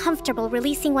feel comfortable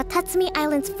releasing Watatsumi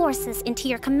Island's forces into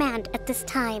your command at this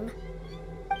time.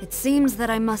 It seems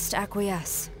that I must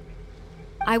acquiesce.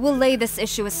 I will lay this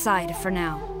issue aside for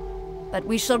now, but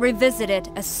we shall revisit it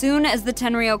as soon as the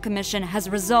Tenryou Commission has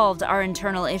resolved our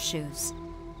internal issues.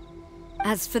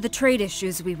 As for the trade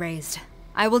issues we raised,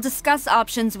 I will discuss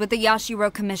options with the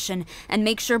Yashiro Commission and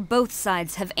make sure both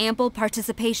sides have ample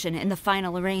participation in the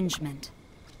final arrangement.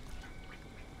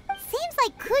 Seems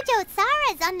like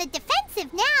Kujo-Sara's on the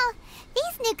defensive now.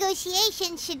 These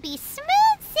negotiations should be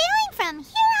smooth sailing from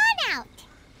here on out.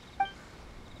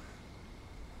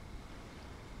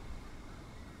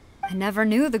 I never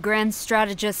knew the grand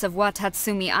strategist of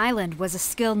Watatsumi Island was a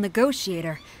skilled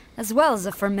negotiator, as well as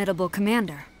a formidable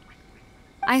commander.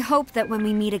 I hope that when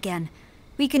we meet again,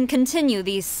 we can continue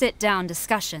these sit-down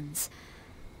discussions.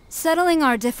 Settling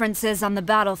our differences on the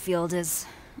battlefield is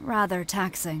rather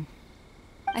taxing.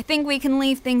 I think we can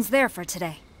leave things there for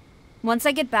today. Once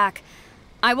I get back,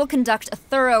 I will conduct a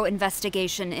thorough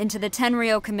investigation into the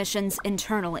Tenryou Commission's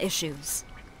internal issues.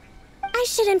 I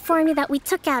should inform you that we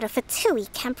took out a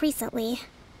Fatui camp recently.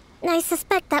 I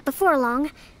suspect that before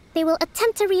long, they will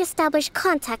attempt to re-establish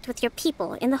contact with your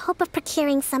people in the hope of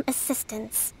procuring some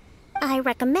assistance. I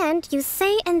recommend you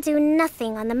say and do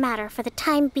nothing on the matter for the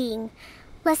time being,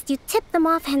 lest you tip them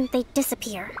off and they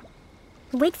disappear.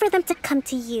 Wait for them to come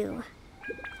to you.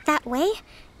 That way,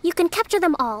 you can capture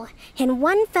them all in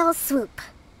one fell swoop.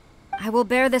 I will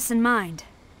bear this in mind.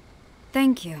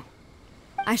 Thank you.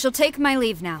 I shall take my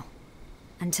leave now.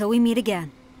 Until we meet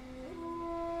again.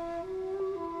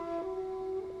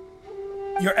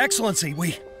 Your Excellency,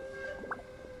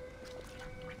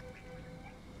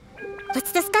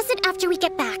 Let's discuss it after we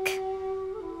get back.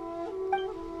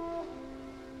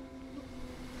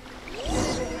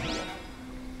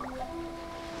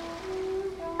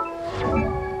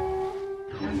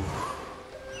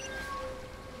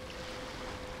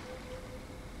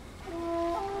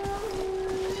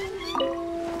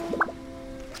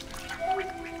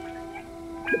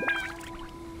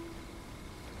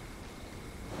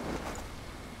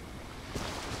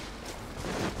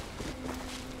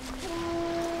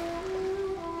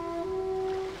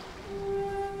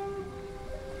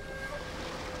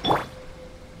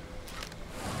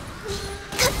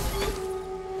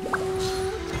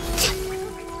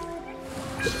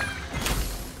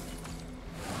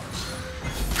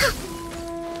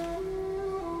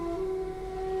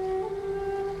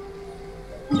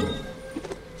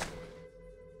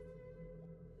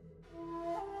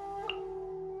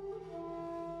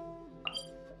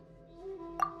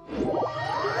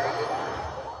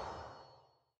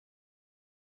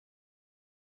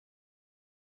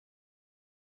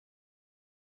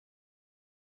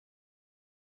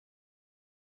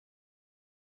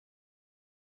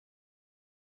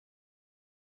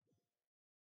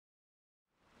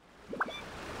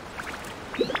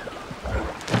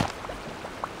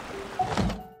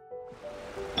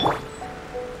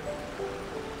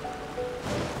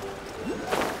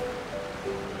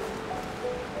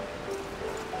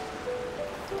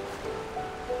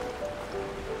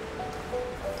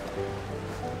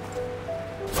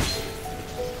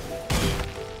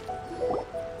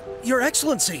 Your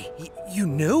Excellency, you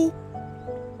knew?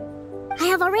 I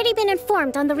have already been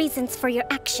informed on the reasons for your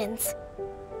actions.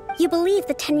 You believe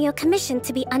the Tenryou Commission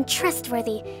to be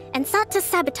untrustworthy and sought to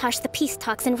sabotage the peace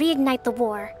talks and reignite the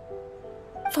war.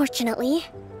 Fortunately,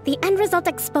 the end result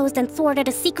exposed and thwarted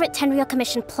a secret Tenryou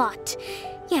Commission plot.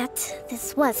 Yet,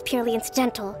 this was purely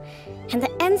incidental, and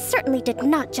the end certainly did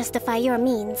not justify your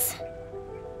means.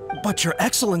 But Your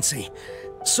Excellency,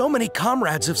 so many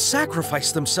comrades have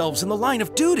sacrificed themselves in the line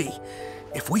of duty.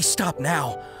 If we stop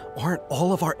now, aren't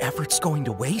all of our efforts going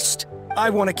to waste?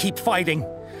 I want to keep fighting.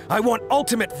 I want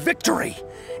ultimate victory,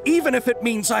 even if it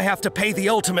means I have to pay the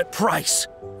ultimate price.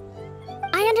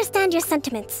 I understand your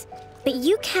sentiments, but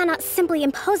you cannot simply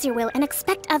impose your will and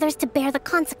expect others to bear the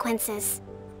consequences.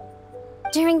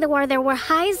 During the war, there were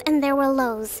highs and there were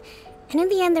lows, and in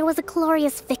the end there was a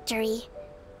glorious victory.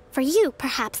 For you,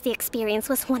 perhaps the experience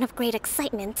was one of great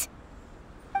excitement.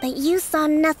 But you saw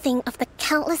nothing of the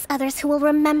countless others who will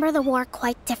remember the war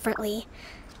quite differently.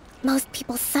 Most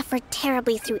people suffered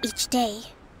terribly through each day.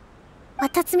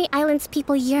 Watatsumi Island's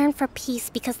people yearn for peace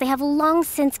because they have long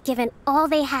since given all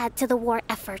they had to the war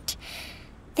effort.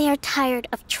 They are tired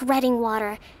of treading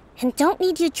water and don't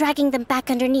need you dragging them back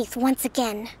underneath once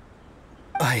again.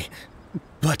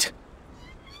 But...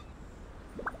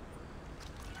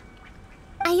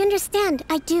 I understand,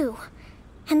 I do.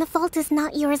 And the fault is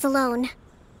not yours alone.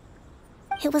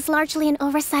 It was largely an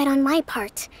oversight on my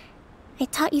part. I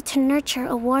taught you to nurture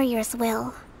a warrior's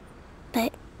will,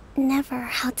 but never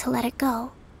how to let it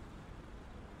go.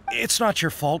 It's not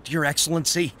your fault, Your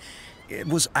Excellency. It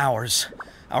was ours.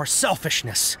 Our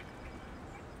selfishness.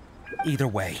 Either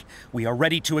way, we are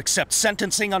ready to accept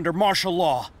sentencing under martial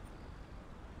law.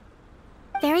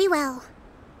 Very well.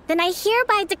 Then I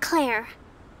hereby declare...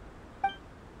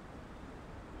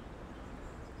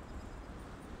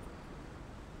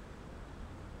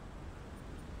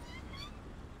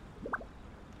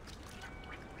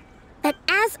 that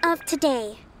as of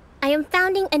today, I am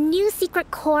founding a new secret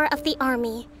corps of the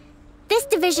army. This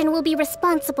division will be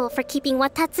responsible for keeping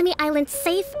Watatsumi Island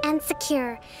safe and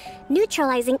secure,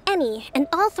 neutralizing any and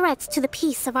all threats to the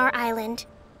peace of our island.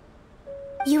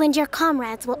 You and your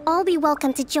comrades will all be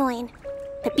welcome to join,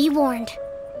 but be warned,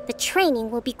 the training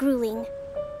will be grueling.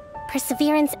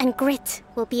 Perseverance and grit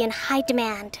will be in high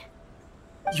demand.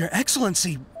 Your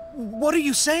Excellency, what are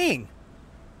you saying?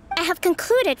 I have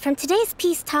concluded from today's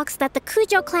peace talks that the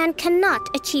Kujo clan cannot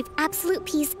achieve absolute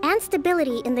peace and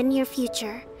stability in the near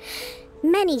future.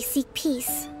 Many seek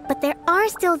peace, but there are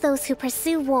still those who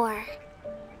pursue war.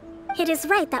 It is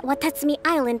right that Watatsumi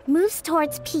Island moves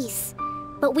towards peace,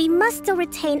 but we must still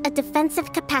retain a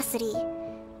defensive capacity.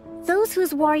 Those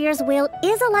whose warrior's will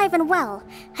is alive and well,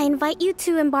 I invite you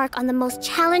to embark on the most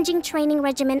challenging training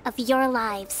regimen of your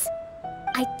lives.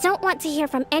 I don't want to hear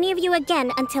from any of you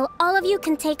again until all of you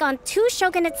can take on 2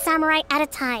 shogunate samurai at a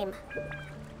time.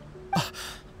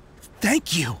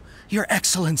 Thank you, Your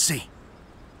Excellency.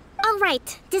 All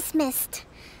right, dismissed.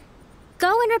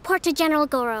 Go and report to General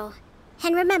Goro.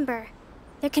 And remember,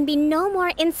 there can be no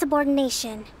more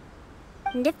insubordination.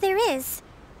 And if there is,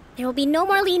 there will be no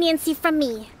more leniency from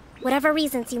me, whatever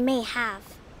reasons you may have.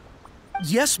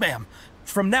 Yes, ma'am.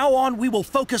 From now on, we will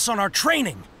focus on our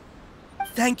training.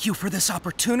 Thank you for this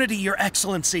opportunity, Your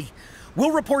Excellency.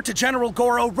 We'll report to General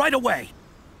Goro right away.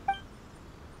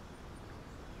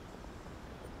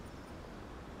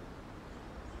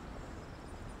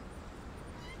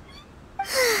 I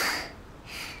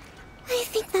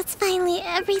think that's finally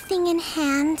everything in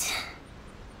hand.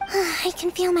 I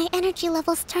can feel my energy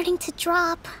levels starting to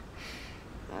drop.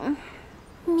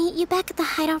 Meet you back at the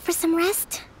hideout for some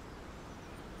rest?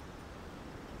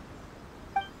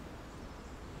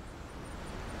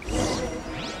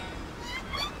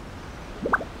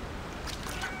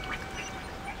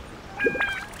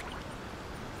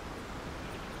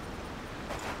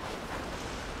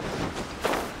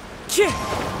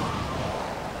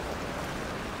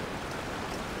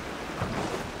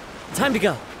 Time to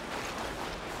go.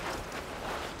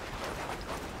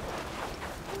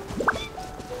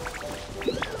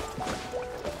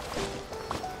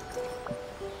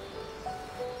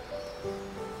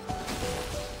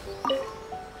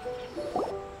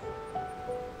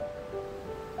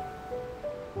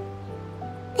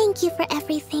 for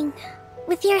everything.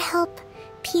 With your help,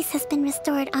 peace has been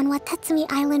restored on Watatsumi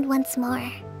Island once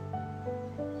more.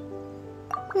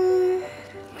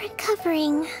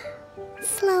 Recovering.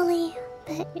 Slowly,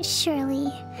 but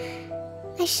surely.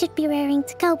 I should be raring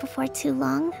to go before too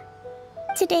long.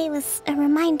 Today was a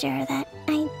reminder that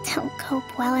I don't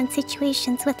cope well in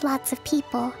situations with lots of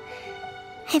people.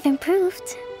 I've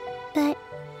improved, but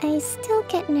I still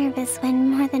get nervous when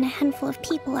more than a handful of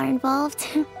people are involved.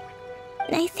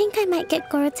 I think I might get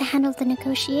Goro to handle the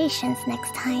negotiations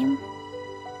next time.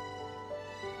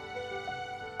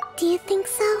 Do you think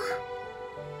so?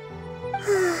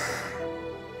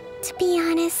 To be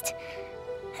honest,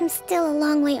 I'm still a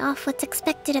long way off what's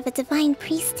expected of a divine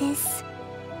priestess.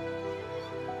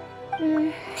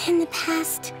 In the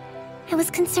past, I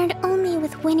was concerned only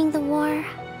with winning the war,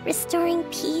 restoring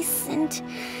peace, and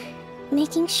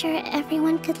making sure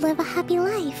everyone could live a happy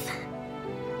life.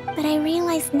 But I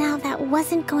realize now that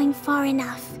wasn't going far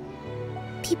enough.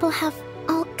 People have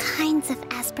all kinds of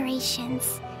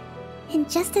aspirations, and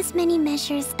just as many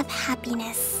measures of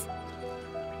happiness.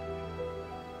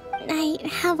 I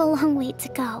have a long way to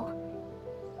go,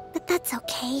 but that's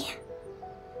okay.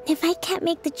 If I can't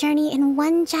make the journey in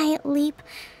one giant leap,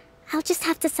 I'll just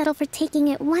have to settle for taking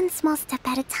it one small step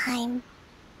at a time.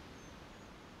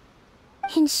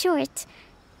 In short,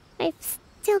 I've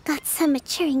still got some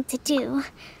maturing to do.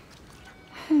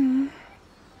 Could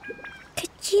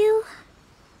you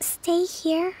stay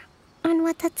here on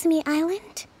Watatsumi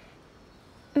Island?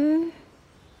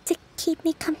 To keep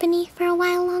me company for a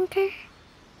while longer?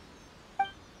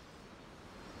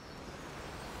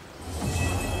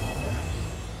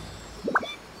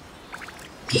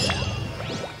 Yeah.